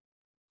up.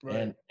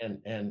 Right.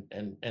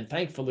 And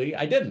thankfully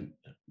I didn't,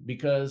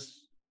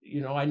 because,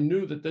 you know, I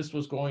knew that this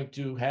was going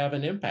to have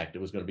an impact.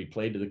 It was going to be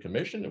played to the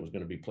commission. It was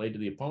going to be played to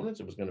the opponents.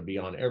 It was going to be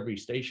on every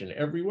station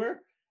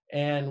everywhere.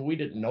 And we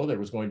didn't know there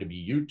was going to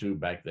be YouTube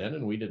back then.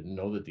 And we didn't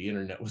know that the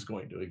internet was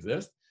going to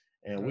exist.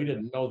 And we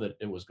didn't know that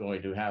it was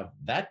going to have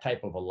that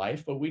type of a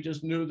life, but we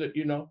just knew that,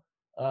 you know,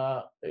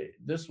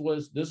 this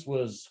was,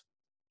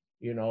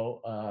 you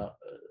know,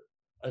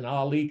 an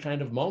Ali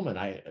kind of moment.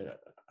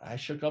 I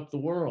shook up the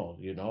world,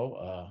 you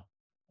know,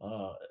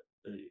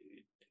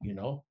 you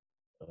know,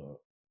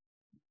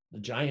 the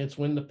Giants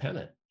win the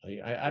pennant.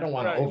 I don't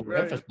want to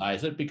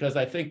overemphasize it, because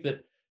I think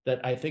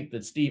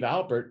that Steve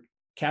Albert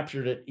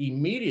captured it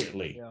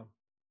immediately. Yeah.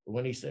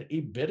 When he said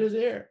he bit his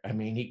ear. I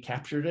mean, he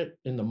captured it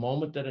in the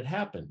moment that it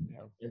happened.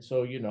 Yeah. And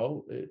so, you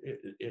know,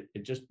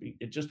 it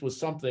just was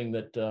something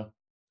that,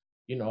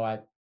 you know,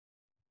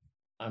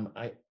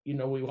 you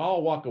know, we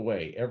all walk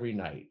away every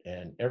night,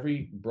 and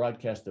every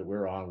broadcast that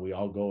we're on, we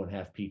all go and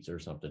have pizza or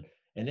something.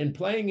 And in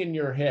playing in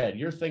your head,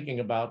 you're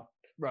thinking about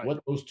what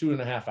those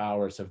 2.5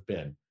 hours have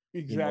been.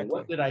 Exactly. You know,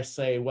 what did I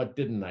say? What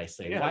didn't I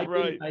say? Yeah,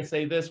 Why didn't I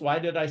say this? Why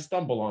did I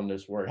stumble on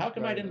this word? How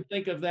come I didn't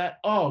think of that?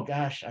 Oh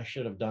gosh, I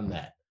should have done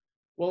that.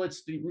 Well,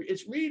 it's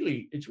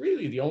really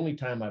the only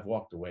time I've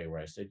walked away where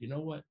I said, you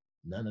know what?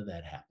 None of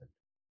that happened.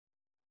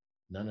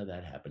 None of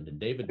that happened. And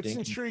David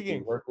Dinkins, who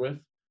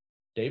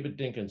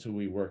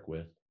we work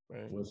with,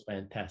 was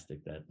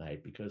fantastic that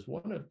night, because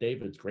one of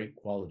David's great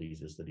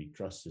qualities is that he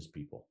trusts his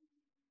people.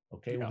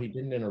 Okay, well, he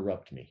didn't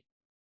interrupt me.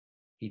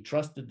 He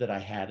trusted that I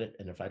had it,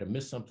 and if I'd have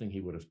missed something, he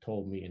would have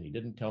told me, and he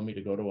didn't tell me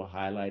to go to a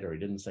highlight, or he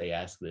didn't say,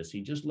 ask this.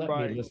 He just let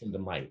me listen to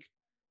Mike.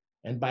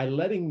 And by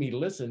letting me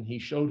listen, he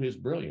showed his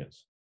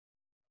brilliance.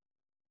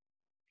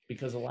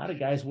 Because a lot of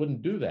guys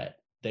wouldn't do that.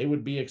 They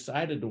would be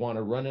excited to want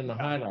to run in the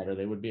highlight, or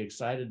they would be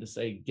excited to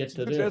say, get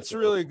to this. That's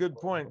really a good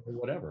point. Or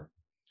whatever.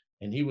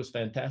 And he was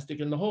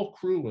fantastic. And the whole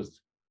crew was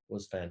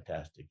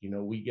fantastic. You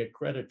know, we get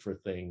credit for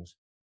things,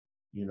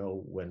 you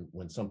know,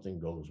 when something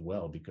goes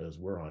well, because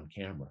we're on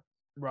camera.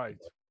 Right.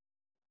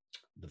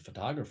 The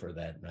photographer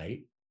that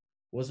night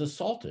was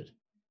assaulted.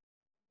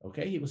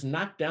 Okay. He was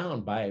knocked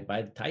down by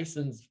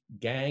Tyson's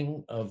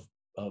gang of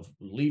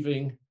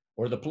leaving,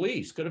 or the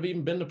police. Could have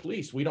even been the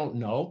police. We don't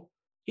know.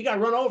 He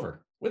got run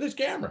over with his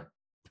camera.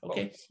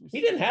 Okay.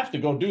 He didn't have to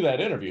go do that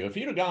interview. If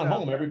he'd have gone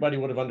home, everybody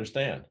would have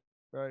understood.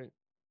 Right.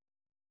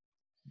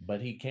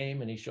 But he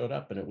came and he showed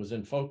up, and it was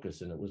in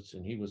focus, and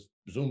he was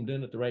zoomed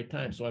in at the right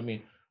time. So, I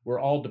mean, we're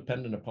all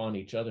dependent upon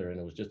each other, and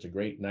it was just a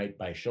great night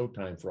by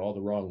Showtime for all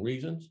the wrong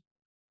reasons.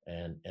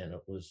 And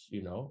it was,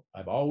 you know,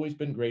 I've always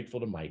been grateful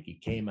to Mike. He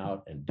came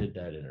out and did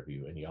that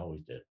interview, and he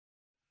always did.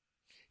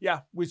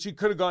 Yeah, which he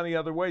could have gone the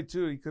other way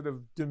too. He could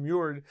have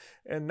demurred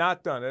and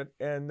not done it,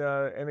 and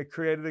it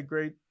created a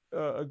great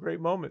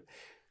moment.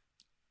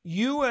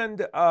 You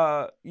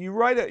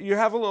you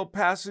have a little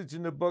passage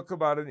in the book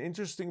about an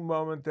interesting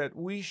moment that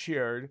we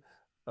shared,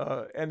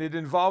 and it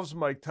involves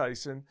Mike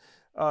Tyson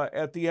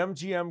at the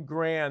MGM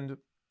Grand,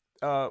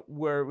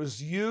 where it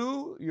was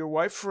you, your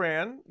wife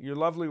Fran, your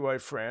lovely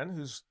wife Fran,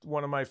 who's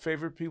one of my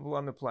favorite people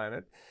on the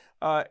planet,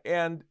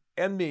 and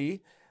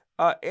me.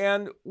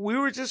 And we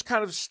were just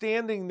kind of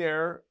standing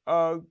there.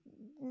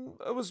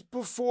 It was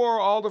before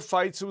all the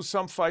fights. It was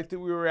some fight that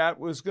we were at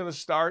was going to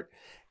start.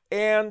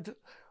 And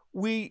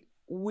we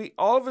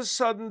all of a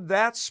sudden,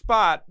 that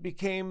spot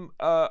became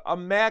a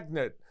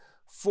magnet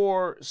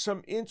for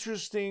some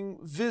interesting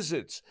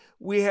visits.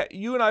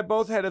 You and I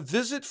both had a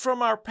visit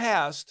from our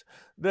past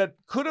that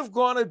could have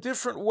gone a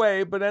different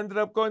way, but ended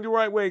up going the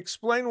right way.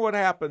 Explain what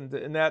happened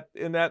in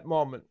that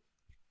moment.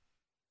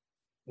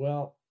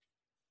 Well,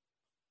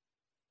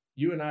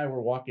 you and I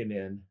were walking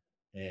in,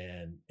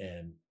 and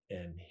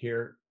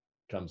here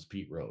comes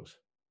Pete Rose.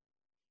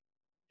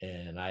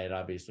 And I had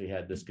obviously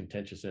had this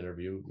contentious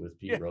interview with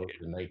Pete Rose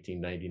in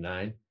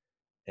 1999.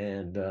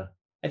 And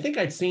I think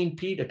I'd seen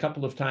Pete a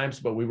couple of times,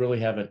 but we really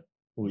hadn't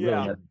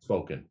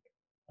spoken.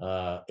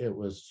 It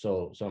was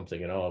so I'm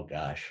thinking, oh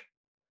gosh.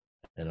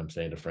 And I'm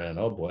saying to Fran,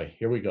 oh boy,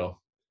 here we go.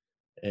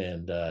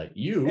 And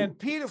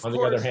Pete, of course,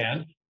 the other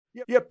hand.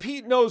 Yeah,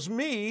 Pete knows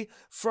me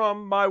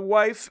from my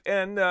wife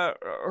and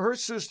her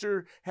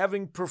sister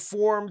having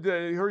performed.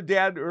 Her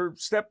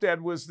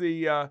stepdad was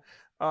the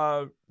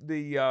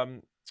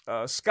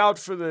scout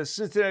for the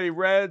Cincinnati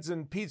Reds,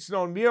 and Pete's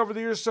known me over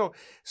the years.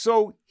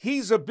 So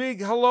he's a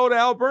big hello to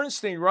Al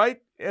Bernstein, right?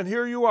 And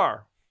here you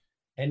are.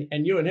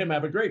 And you and him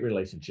have a great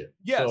relationship.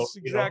 Yes, so,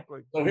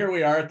 exactly. So here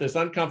we are at this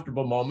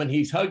uncomfortable moment.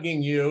 He's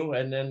hugging you,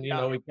 and then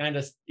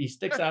he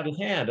sticks out his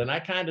hand, and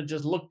I kind of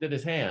just looked at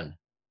his hand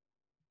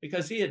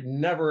because he had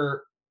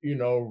never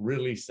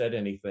really said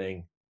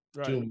anything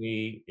to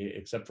me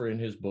except for in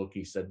his book.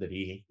 He said that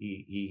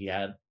he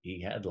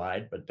had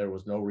lied, but there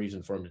was no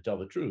reason for him to tell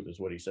the truth, is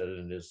what he said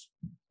in his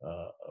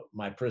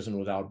My Prison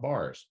Without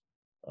Bars,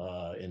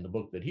 in the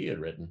book that he had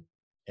written.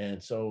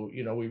 And so,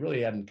 we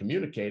really hadn't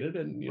communicated,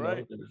 and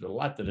there was a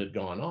lot that had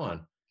gone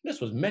on.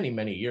 This was many,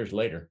 many years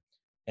later.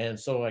 And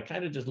so I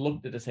kind of just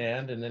looked at his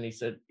hand, and then he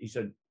said, you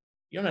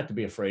don't have to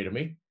be afraid of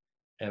me.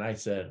 And I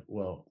said,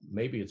 well,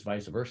 maybe it's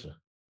vice versa.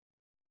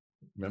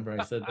 Remember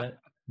I said that?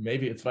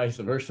 Maybe it's vice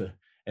versa.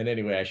 And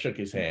anyway, I shook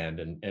his hand,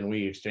 and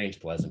we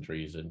exchanged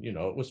pleasantries, and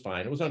it was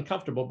fine. It was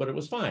uncomfortable, but it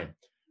was fine.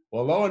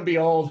 Well, lo and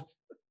behold,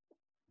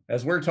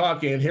 as we're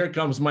talking, here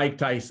comes Mike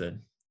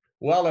Tyson.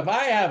 Well, if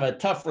I have a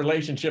tough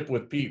relationship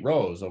with Pete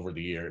Rose over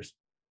the years,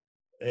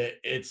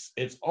 it's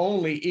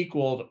only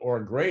equaled or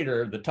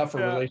greater the tougher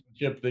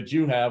relationship that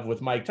you have with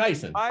Mike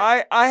Tyson.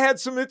 I had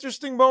some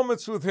interesting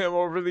moments with him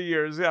over the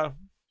years, yeah.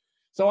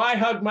 So I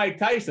hugged Mike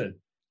Tyson.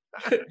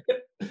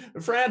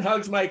 Fran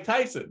hugs Mike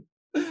Tyson.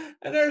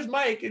 And there's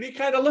Mike, and he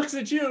kind of looks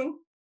at you,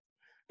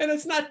 and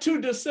it's not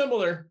too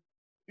dissimilar.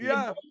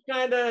 Yeah.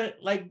 Kind of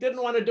like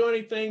didn't want to do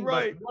anything,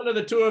 but one of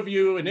the two of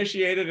you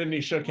initiated, and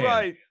he shook hands.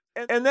 Right.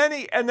 And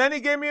then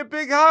he gave me a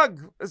big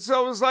hug.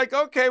 So it was like,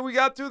 okay, we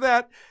got through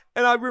that.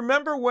 And I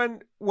remember when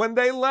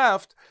they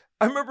left,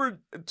 I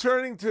remember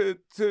turning to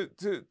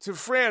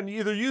Fran.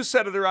 Either you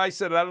said it or I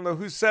said it. I don't know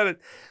who said it.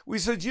 We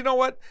said, you know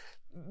what?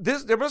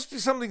 There must be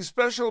something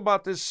special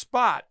about this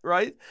spot,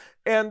 right?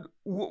 And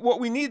what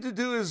we need to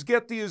do is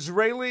get the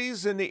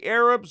Israelis and the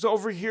Arabs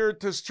over here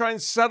to try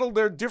and settle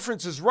their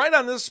differences right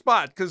on this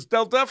spot, because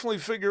they'll definitely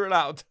figure it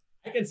out.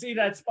 I can see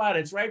that spot.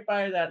 It's right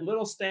by that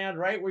little stand,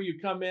 right where you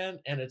come in,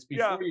 and it's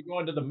before you go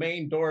into the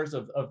main doors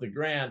of the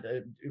Grand,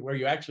 where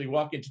you actually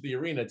walk into the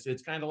arena.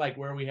 It's kind of like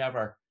where we have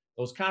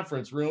those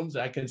conference rooms.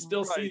 I can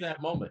still see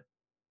that moment.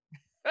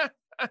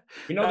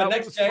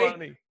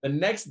 The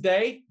next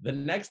day,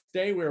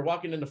 we were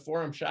walking into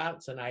Forum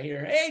Shops, and I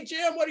hear, "Hey,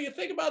 Jim, what do you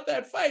think about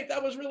that fight?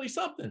 That was really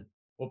something."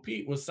 Well,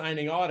 Pete was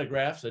signing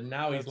autographs, and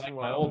now he's like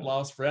my old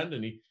lost friend,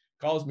 and he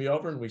calls me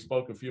over, and we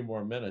spoke a few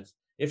more minutes.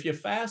 If you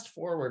fast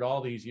forward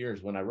all these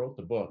years, when I wrote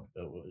the book,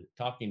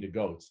 Talking to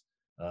Goats,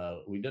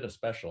 we did a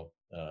special.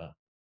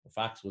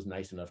 Fox was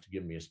nice enough to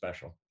give me a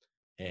special.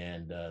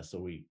 And so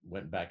we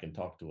went back and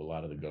talked to a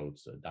lot of the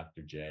goats,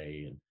 Dr.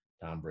 J and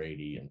Tom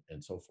Brady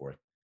and so forth.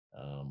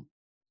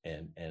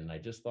 And I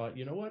just thought,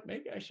 you know what,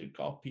 maybe I should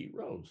call Pete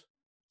Rose.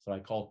 So I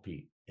called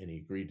Pete, and he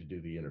agreed to do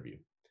the interview.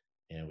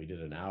 And we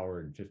did an hour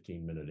and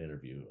 15-minute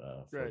interview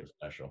for the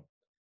special.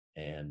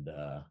 And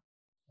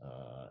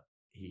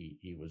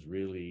he was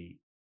really,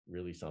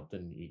 really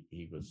something.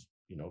 He was,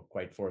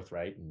 quite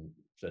forthright, and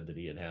said that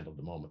he had handled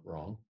the moment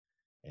wrong.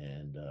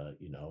 And,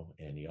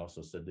 and he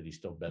also said that he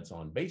still bets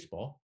on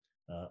baseball,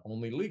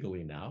 only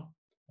legally now,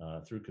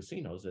 through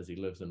casinos, as he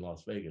lives in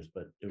Las Vegas.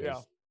 But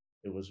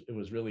it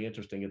was really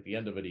interesting. At the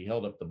end of it, he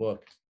held up the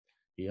book.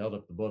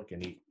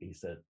 And he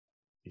said,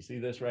 "You see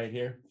this right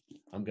here?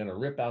 I'm going to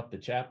rip out the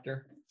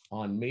chapter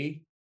on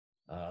me.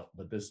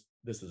 But this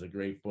is a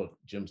great book.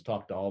 Jim's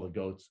talked to all the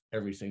goats,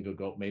 every single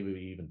goat. Maybe we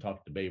even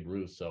talked to Babe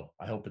Ruth. So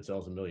I hope it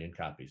sells 1 million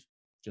copies.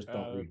 Just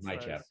don't read my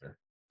chapter."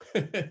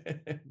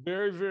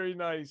 Very, very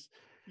nice.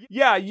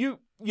 Yeah,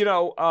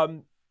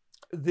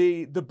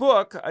 the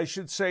book, I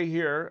should say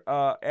here,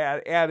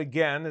 add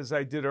again, as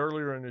I did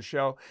earlier in the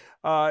show,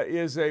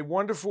 is a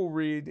wonderful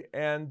read.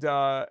 And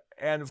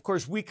of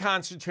course, we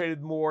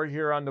concentrated more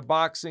here on the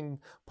boxing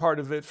part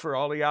of it for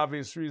all the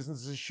obvious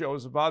reasons. This show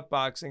is about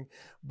boxing.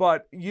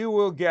 But you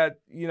will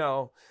get,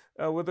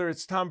 whether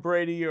it's Tom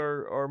Brady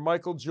or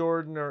Michael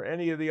Jordan or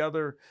any of the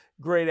other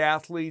great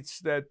athletes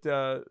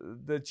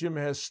that Jim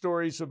has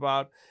stories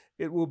about,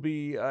 it will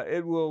be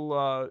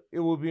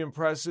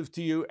impressive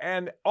to you,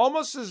 and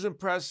almost as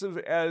impressive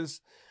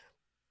as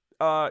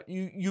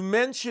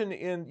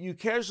you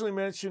casually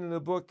mention in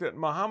the book that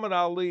Muhammad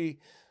Ali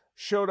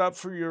showed up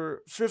for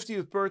your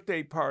 50th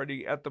birthday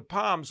party at the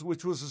Palms,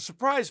 which was a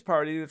surprise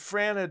party that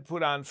Fran had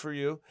put on for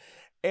you.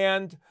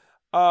 And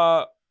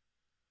I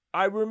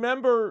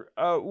remember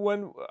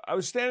when I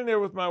was standing there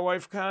with my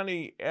wife,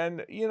 Connie,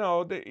 and,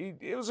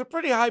 it was a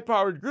pretty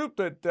high-powered group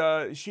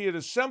that she had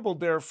assembled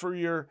there for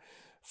your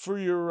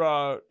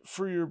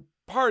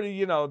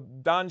party.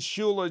 Don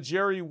Shula,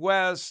 Jerry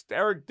West,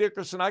 Eric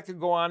Dickerson. I could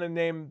go on and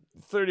name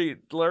 30.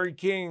 Larry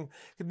King,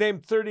 could name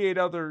 38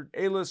 other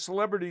A-list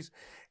celebrities.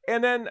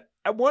 And then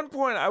at one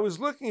point, I was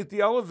looking at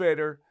the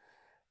elevator,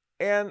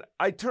 and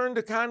I turned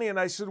to Connie and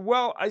I said,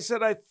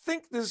 I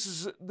think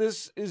this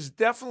is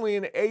definitely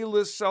an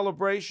A-list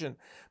celebration,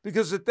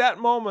 because at that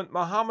moment,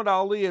 Muhammad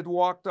Ali had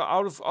walked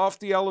off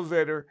the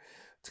elevator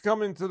to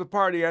come into the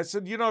party. I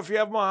said, if you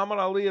have Muhammad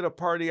Ali at a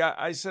party,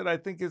 I said, I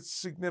think it's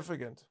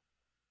significant.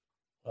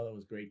 Well, it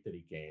was great that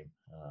he came.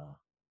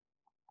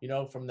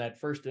 From that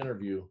first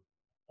interview,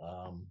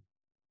 um,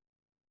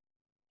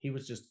 he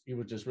was just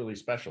really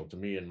special to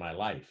me in my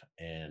life.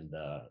 And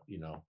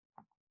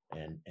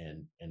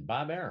and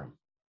Bob Arum,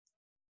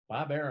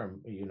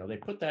 they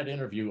put that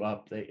interview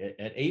up.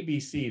 At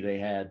ABC, they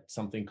had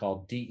something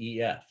called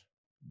DEF,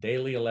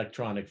 Daily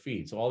Electronic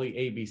Feed. So all the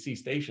ABC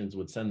stations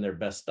would send their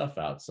best stuff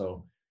out.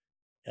 So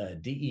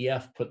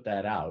DEF put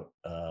that out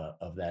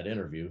of that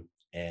interview,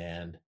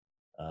 and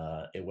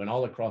it went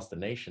all across the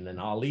nation, and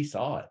Ali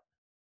saw it.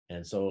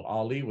 And so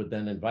Ali would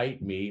then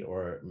invite me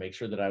or make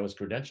sure that I was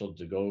credentialed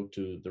to go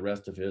to the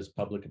rest of his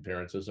public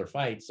appearances or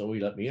fights. So he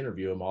let me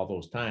interview him all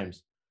those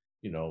times,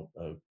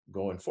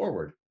 going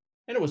forward.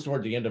 And it was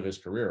toward the end of his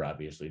career,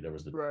 obviously. There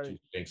was the two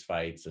Spinks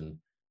fights, and,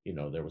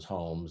 there was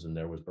Holmes, and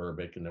there was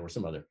Berbick, and there were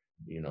some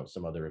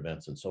other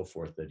events and so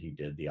forth that he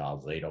did. The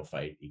Alzado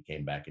fight, he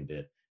came back and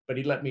did. But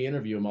he let me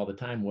interview him all the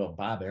time. Well,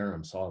 Bob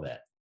Arum saw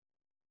that.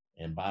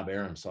 And Bob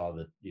Arum saw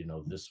that,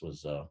 this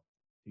was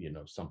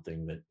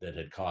something that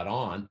had caught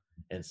on.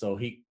 And so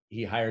he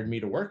hired me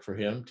to work for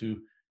him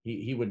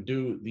he would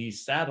do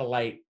these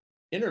satellite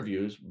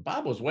interviews.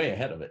 Bob was way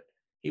ahead of it.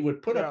 He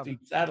would put up these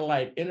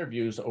satellite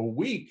interviews a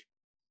week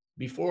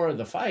before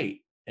the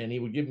fight, and he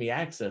would give me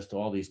access to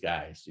all these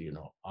guys,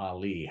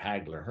 Ali,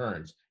 Hagler,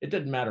 Hearns. It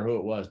didn't matter who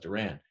it was,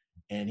 Duran.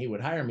 And he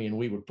would hire me, and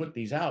we would put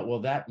these out.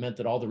 Well, that meant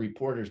that all the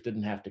reporters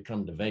didn't have to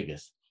come to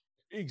Vegas.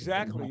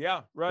 Exactly.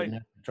 Yeah. Right. Didn't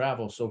have to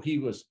travel. So he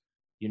was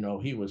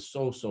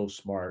so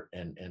smart.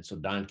 And so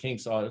Don King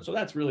saw it. So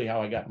that's really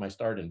how I got my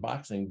start in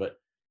boxing. But,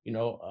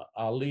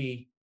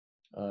 Ali,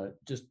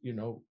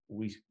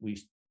 we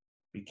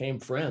became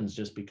friends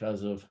just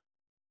because of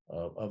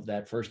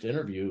that first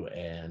interview.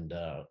 And,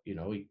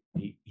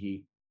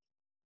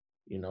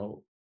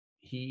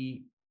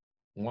 he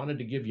wanted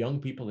to give young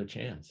people a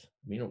chance.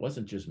 I mean, it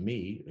wasn't just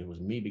me. It was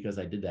me because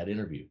I did that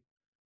interview.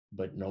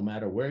 But no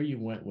matter where you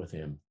went with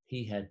him,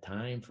 he had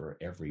time for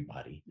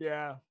everybody.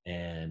 Yeah.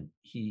 And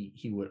he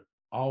would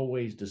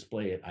always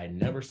display it. I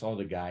never saw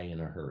the guy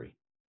in a hurry.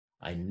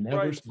 I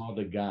never saw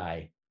the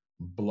guy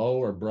blow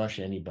or brush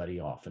anybody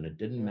off. And it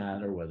didn't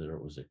matter whether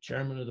it was a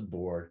chairman of the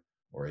board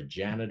or a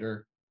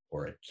janitor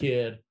or a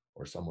kid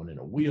or someone in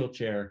a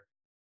wheelchair.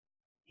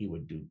 He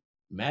would do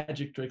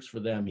magic tricks for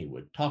them. He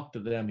would talk to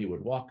them. He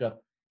would walk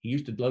up. He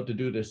used to love to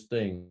do this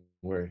thing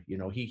where,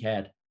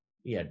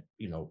 he had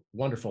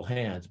wonderful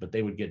hands, but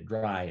they would get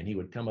dry, and he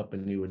would come up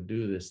and he would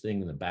do this thing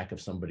in the back of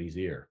somebody's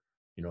ear,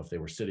 if they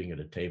were sitting at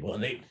a table,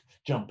 and they'd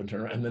jump and turn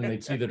around, and then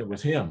they'd see that it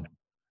was him.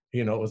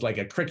 It was like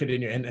a cricket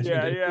in your, and it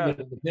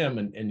was him.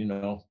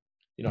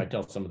 And I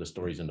tell some of the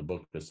stories in the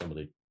book because some of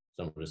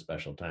the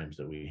special times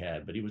that we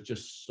had, but he was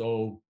just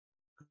so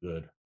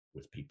good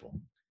with people.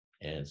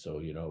 And so,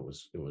 it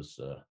was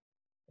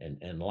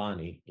and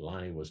Lonnie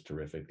was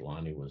terrific.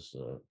 Lonnie was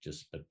just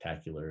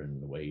spectacular in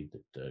the way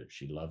that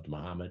she loved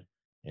Muhammad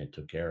and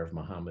took care of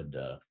Muhammad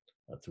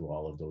through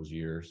all of those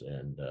years,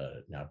 and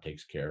now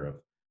takes care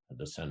of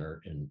the center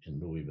in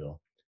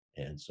Louisville.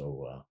 And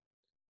so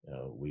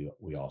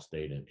we all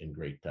stayed in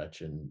great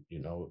touch. And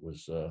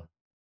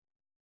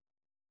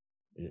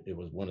it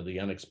was one of the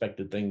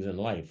unexpected things in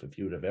life. If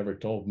you would have ever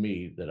told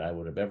me that I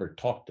would have ever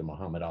talked to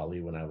Muhammad Ali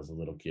when I was a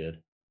little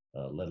kid,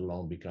 let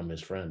alone become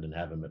his friend and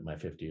have him at my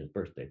 50th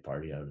birthday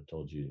party, I would have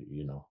told you,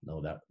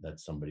 no,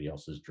 that's somebody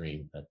else's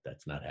dream.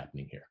 That's not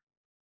happening here.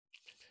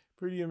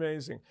 Pretty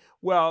amazing.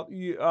 Well,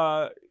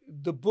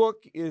 the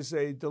book is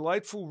a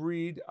delightful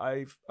read.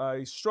 I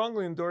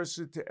strongly endorse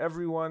it to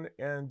everyone,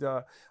 and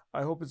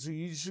I hope it's a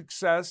huge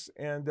success.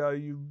 And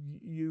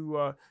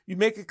you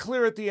make it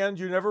clear at the end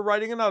you're never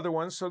writing another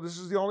one, so this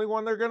is the only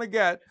one they're going to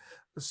get.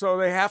 So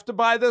they have to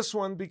buy this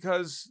one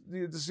because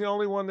this is the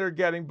only one they're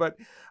getting. But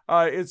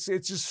it's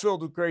just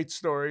filled with great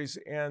stories,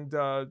 and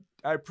I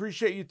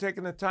appreciate you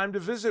taking the time to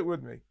visit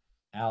with me.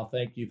 Al,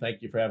 thank you.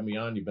 Thank you for having me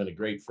on. You've been a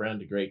great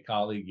friend, a great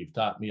colleague. You've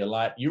taught me a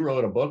lot. You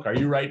wrote a book. Are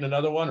you writing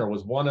another one, or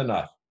was one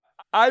enough?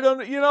 I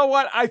don't, you know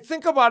what? I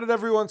think about it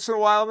every once in a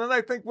while, and then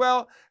I think,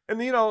 well, and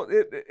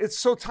it's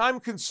so time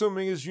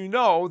consuming, as you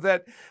know,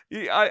 that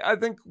I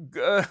think,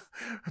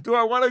 do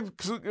I want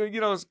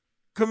to,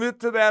 commit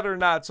to that or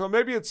not? So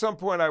maybe at some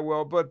point I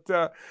will, but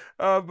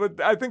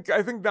I think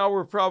now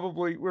we're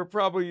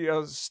probably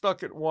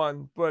stuck at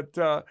one. But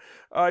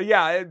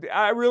yeah,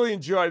 I really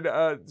enjoyed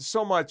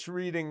so much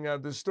reading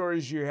the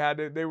stories you had.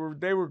 They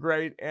were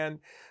great, and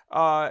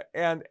I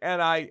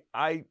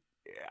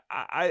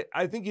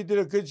think you did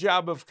a good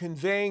job of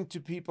conveying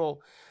to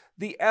people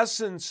the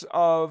essence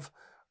of.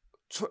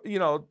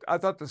 I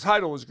thought the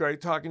title was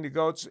great, Talking to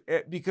Goats,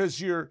 because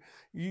you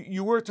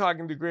were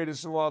talking to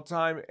greatest of all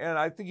time, and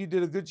I think you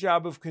did a good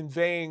job of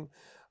conveying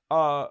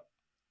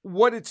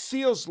what it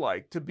feels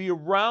like to be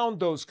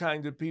around those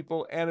kinds of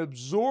people and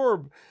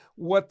absorb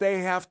what they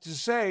have to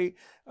say.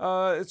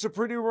 It's a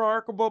pretty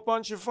remarkable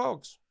bunch of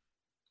folks.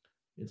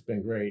 It's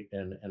been great,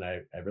 and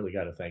I really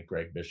got to thank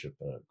Greg Bishop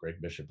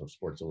of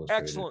Sports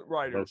Illustrated. Excellent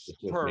writer.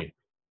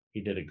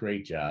 he did a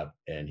great job.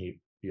 And he,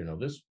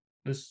 this,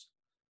 this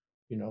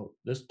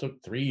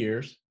took 3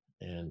 years,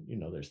 and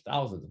there's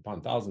thousands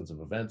upon thousands of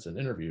events and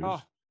interviews,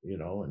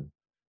 Oh, and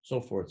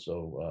so forth.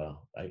 So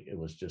it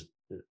was just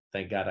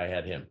thank God I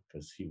had him,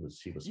 because he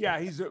was yeah,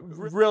 fantastic.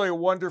 he's really a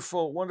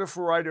wonderful,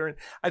 wonderful writer. And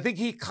I think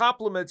he's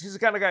the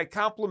kind of guy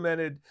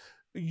complimented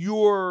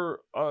your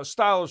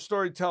style of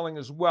storytelling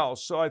as well.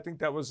 So I think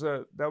that was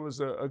a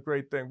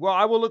great thing. Well,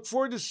 I will look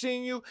forward to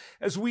seeing you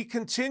as we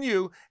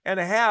continue and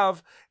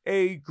have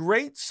a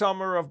great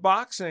summer of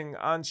boxing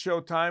on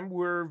Showtime.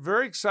 We're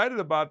very excited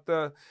about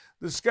the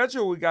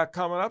schedule we got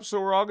coming up.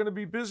 So we're all going to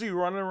be busy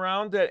running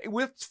around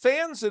with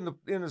fans in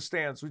the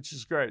stands, which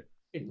is great.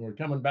 We're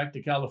coming back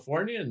to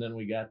California, and then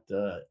we got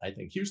I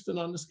think Houston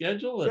on the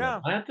schedule, and Yeah.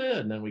 Atlanta,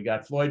 and then we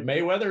got Floyd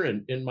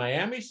Mayweather in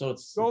Miami. So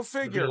it's Go it's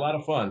gonna be figure. a lot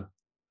of fun.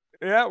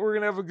 Yeah, we're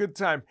going to have a good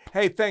time.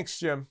 Hey, thanks,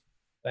 Jim.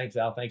 Thanks,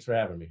 Al. Thanks for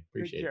having me. Take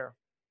Appreciate it. care.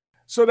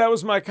 So that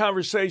was my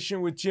conversation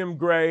with Jim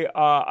Gray.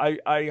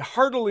 I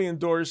heartily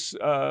endorse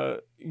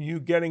you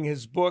getting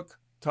his book,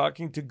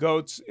 Talking to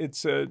Goats.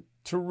 It's a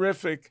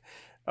terrific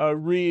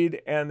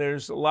read, and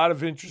there's a lot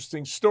of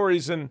interesting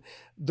stories. And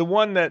the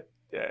one that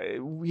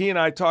he and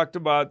I talked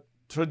about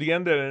toward the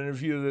end of that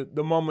interview,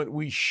 the moment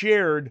we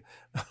shared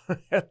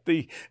at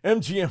the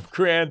MGM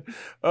Grand,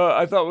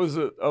 I thought was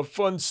a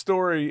fun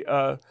story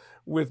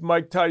with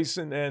Mike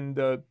Tyson and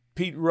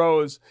Pete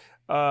Rose.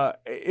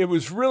 It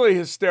was really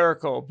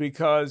hysterical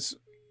because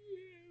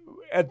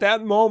at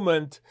that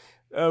moment,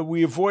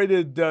 we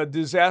avoided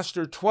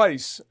disaster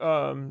twice.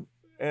 And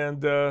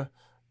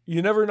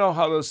you never know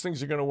how those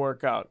things are going to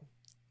work out.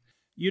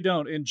 You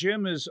don't. And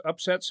Jim has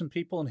upset some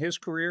people in his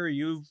career.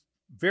 You've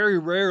very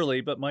rarely,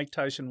 but Mike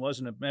Tyson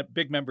wasn't a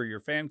big member of your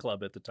fan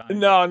club at the time.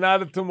 No,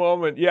 not at the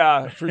moment.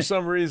 Yeah, for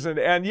some reason.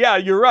 And yeah,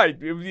 you're right.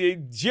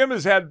 Jim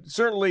has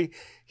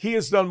he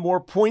has done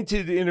more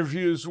pointed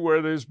interviews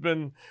where there's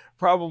been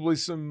probably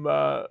some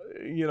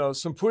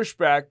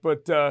pushback,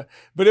 but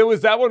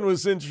that one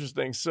was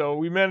interesting. So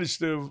we managed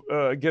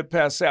to get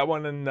past that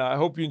one, and I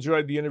hope you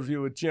enjoyed the interview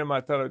with Jim.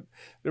 I thought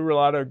there were a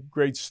lot of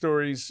great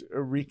stories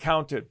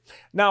recounted.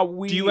 Now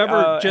do you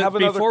ever have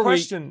another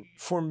question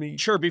for me?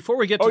 Sure. Before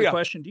we get to the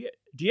question, do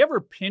you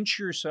ever pinch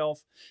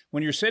yourself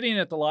when you're sitting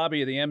at the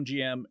lobby of the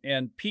MGM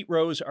and Pete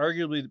Rose,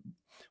 arguably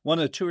one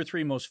of the 2 or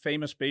 3 most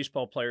famous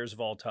baseball players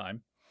of all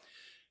time,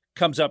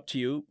 comes up to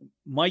you?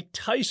 Mike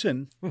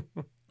Tyson,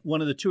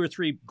 one of the 2 or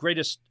 3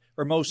 greatest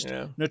or most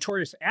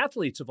notorious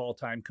athletes of all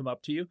time, come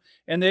up to you,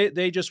 and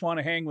they just want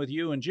to hang with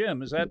you and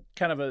Jim. Is that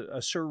kind of a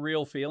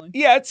surreal feeling?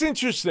 Yeah, it's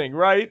interesting,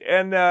 right?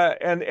 And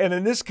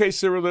in this case,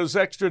 there were those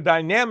extra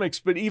dynamics,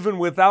 but even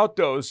without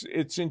those,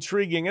 it's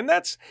intriguing. And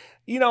that's,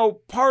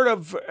 part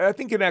of, I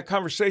think in that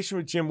conversation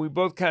with Jim, we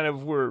both kind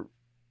of were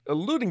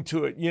alluding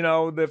to it,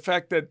 the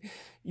fact that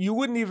you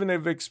wouldn't even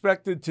have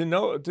expected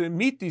to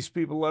meet these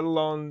people, let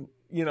alone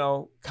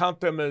count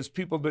them as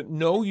people that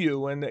know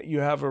you and that you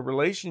have a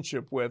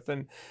relationship with.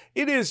 And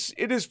it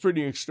is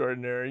pretty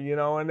extraordinary,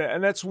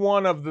 and that's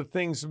one of the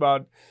things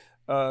about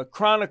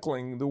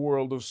chronicling the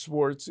world of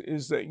sports,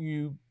 is that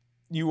you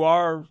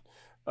are,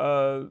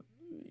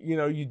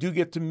 you do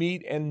get to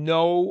meet and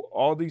know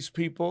all these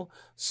people.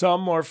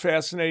 Some are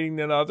fascinating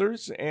than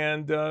others.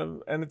 And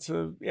it's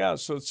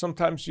so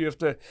sometimes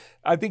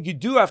I think you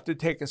do have to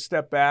take a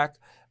step back.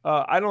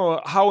 I don't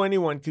know how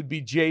anyone could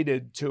be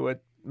jaded to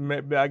it.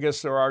 Maybe, I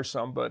guess there are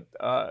some, but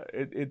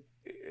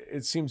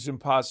it seems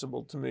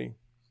impossible to me.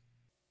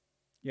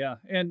 Yeah,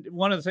 and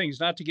one of the things,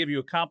 not to give you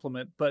a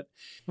compliment, but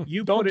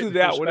you don't do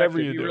that.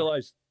 Whatever you do,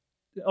 realize.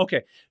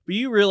 Okay, but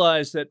you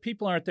realize that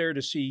people aren't there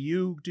to see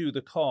you do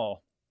the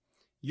call.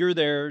 You're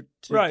there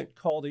to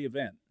call the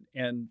event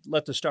and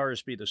let the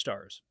stars be the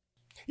stars.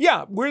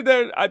 Yeah, we're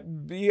there.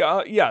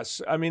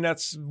 Yes, I mean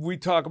we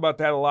talk about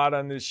that a lot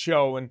on this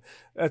show, and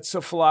that's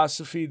a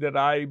philosophy that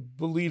I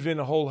believe in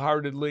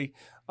wholeheartedly.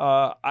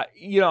 Of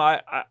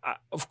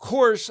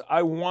course,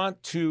 I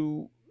want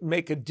to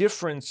make a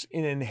difference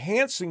in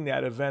enhancing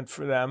that event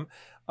for them.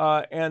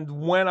 And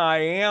when I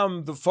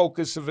am the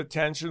focus of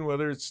attention,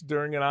 whether it's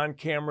during an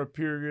on-camera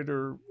period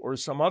or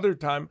some other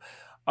time,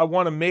 I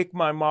want to make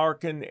my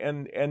mark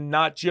and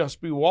not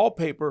just be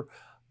wallpaper.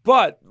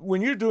 But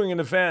when you're doing an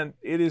event,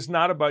 it is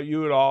not about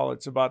you at all.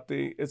 It's about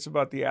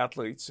the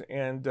athletes,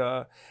 and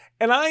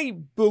I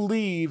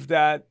believe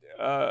that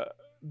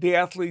the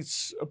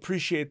athletes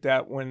appreciate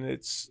that when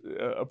it's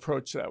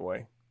approached that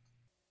way.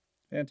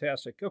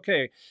 Fantastic.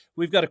 Okay,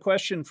 we've got a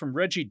question from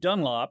Reggie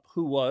Dunlop,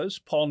 who was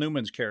Paul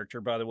Newman's character,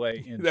 by the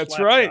way. In That's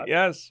Slapshot. Right.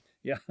 Yes.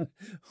 Yeah.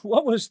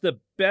 What was the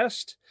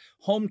best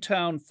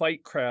hometown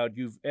fight crowd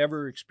you've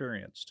ever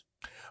experienced?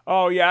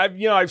 Oh yeah,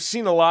 I've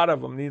seen a lot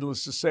of them,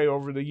 needless to say,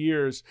 over the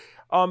years.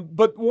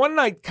 But one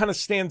night kind of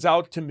stands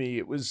out to me.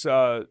 It was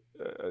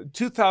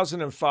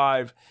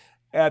 2005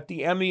 at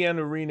the MEN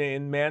Arena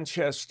in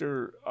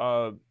Manchester,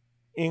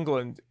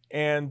 England,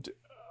 and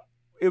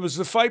it was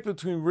the fight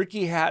between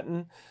Ricky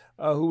Hatton,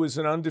 who was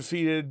an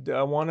undefeated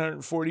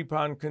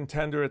 140-pound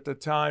contender at the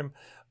time,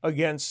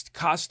 against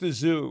Costa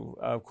Tszyu,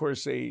 of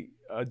course, a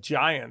a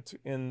giant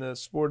in the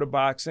sport of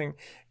boxing,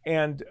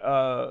 and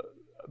the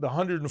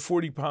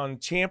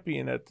 140-pound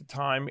champion at the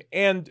time.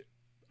 And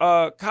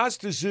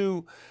Kostya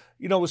Tszyu,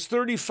 was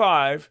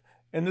 35.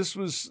 And this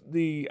was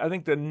I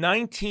think the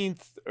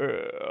 19th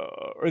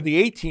or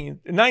the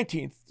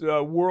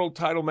 19th world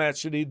title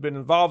match that he'd been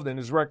involved in.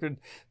 His record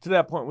to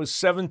that point was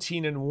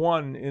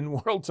 17-1 in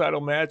world title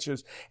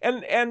matches.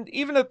 And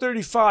even at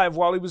 35,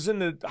 while he was in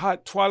the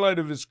hot twilight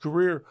of his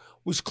career,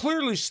 was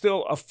clearly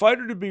still a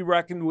fighter to be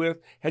reckoned with,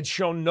 had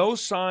shown no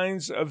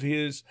signs of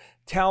his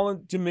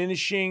talent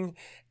diminishing.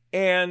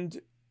 And,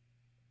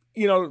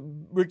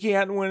 Ricky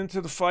Hatton went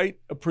into the fight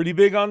a pretty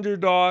big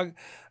underdog,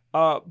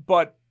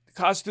 but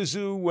Kostya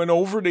Tszyu went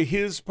over to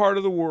his part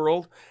of the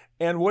world,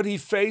 and what he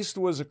faced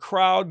was a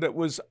crowd that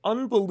was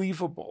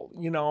unbelievable.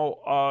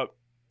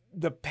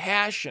 The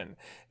passion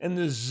and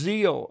the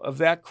zeal of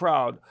that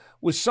crowd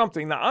was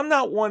something. Now, I'm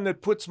not one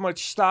that puts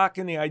much stock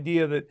in the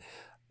idea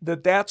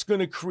that's going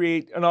to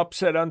create an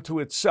upset unto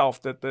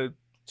itself, that the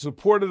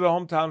support of the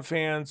hometown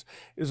fans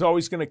is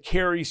always going to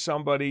carry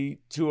somebody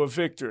to a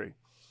victory.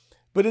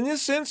 But in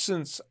this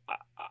instance,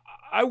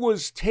 I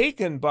was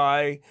taken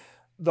by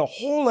the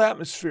whole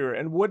atmosphere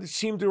and what it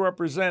seemed to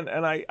represent.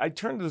 And I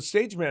turned to the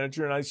stage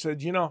manager and I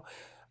said,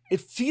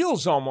 it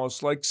feels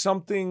almost like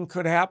something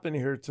could happen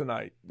here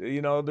tonight.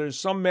 There's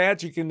some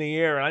magic in the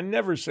air. And I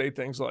never say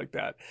things like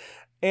that.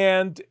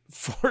 And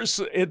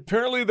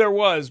apparently there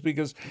was,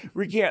 because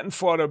Ricky Hatton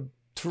fought a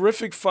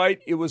terrific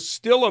fight. It was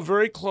still a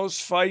very close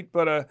fight,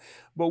 but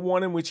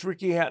one in which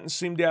Ricky Hatton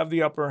seemed to have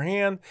the upper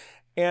hand.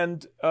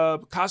 And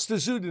Kostya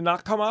Tszyu did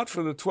not come out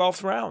for the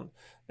 12th round.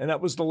 And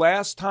that was the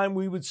last time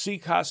we would see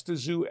Kostya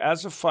Tszyu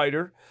as a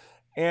fighter.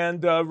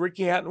 And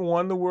Ricky Hatton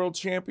won the world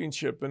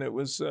championship. And it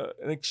was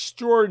an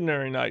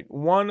extraordinary night.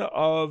 One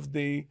of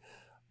the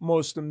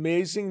most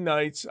amazing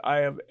nights I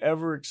have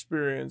ever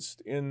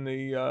experienced in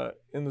the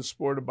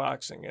sport of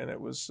boxing. And it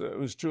was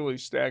truly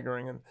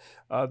staggering.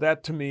 And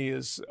that to me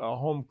is a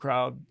home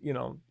crowd,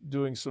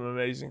 doing some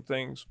amazing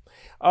things.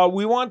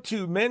 We want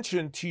to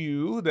mention to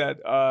you that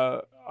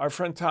our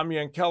friend Tom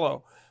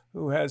Yankello,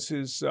 who has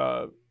his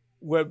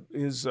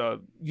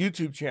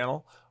YouTube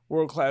channel,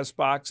 World Class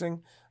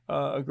Boxing,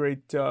 a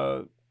great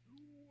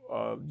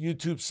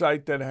YouTube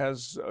site that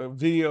has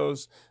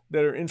videos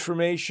that are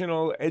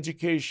informational,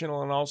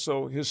 educational, and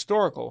also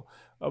historical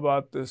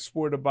about the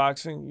sport of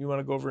boxing. You want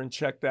to go over and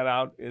check that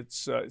out.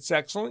 It's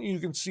excellent. You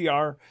can see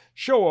our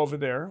show over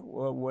there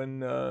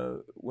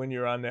when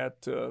you're on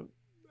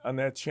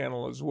that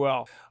channel as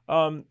well.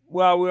 We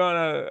want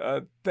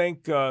to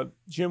thank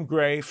Jim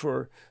Gray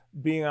for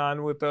being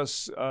on with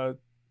us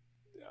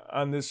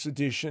on this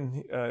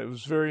edition. It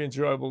was very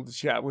enjoyable to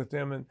chat with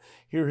him and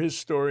hear his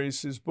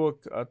stories. His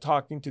book,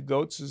 Talking to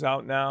Goats, is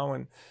out now.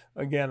 And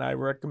again, I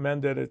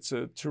recommend it. It's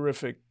a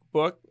terrific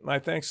book. My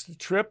thanks to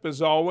Tripp,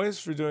 as always,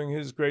 for doing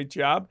his great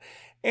job.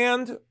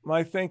 And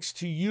my thanks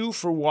to you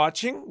for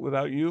watching.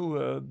 Without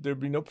you, there'd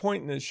be no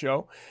point in this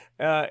show.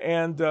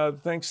 And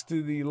thanks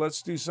to the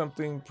Let's Do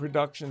Something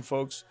production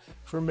folks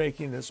for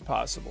making this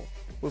possible.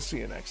 We'll see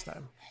you next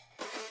time.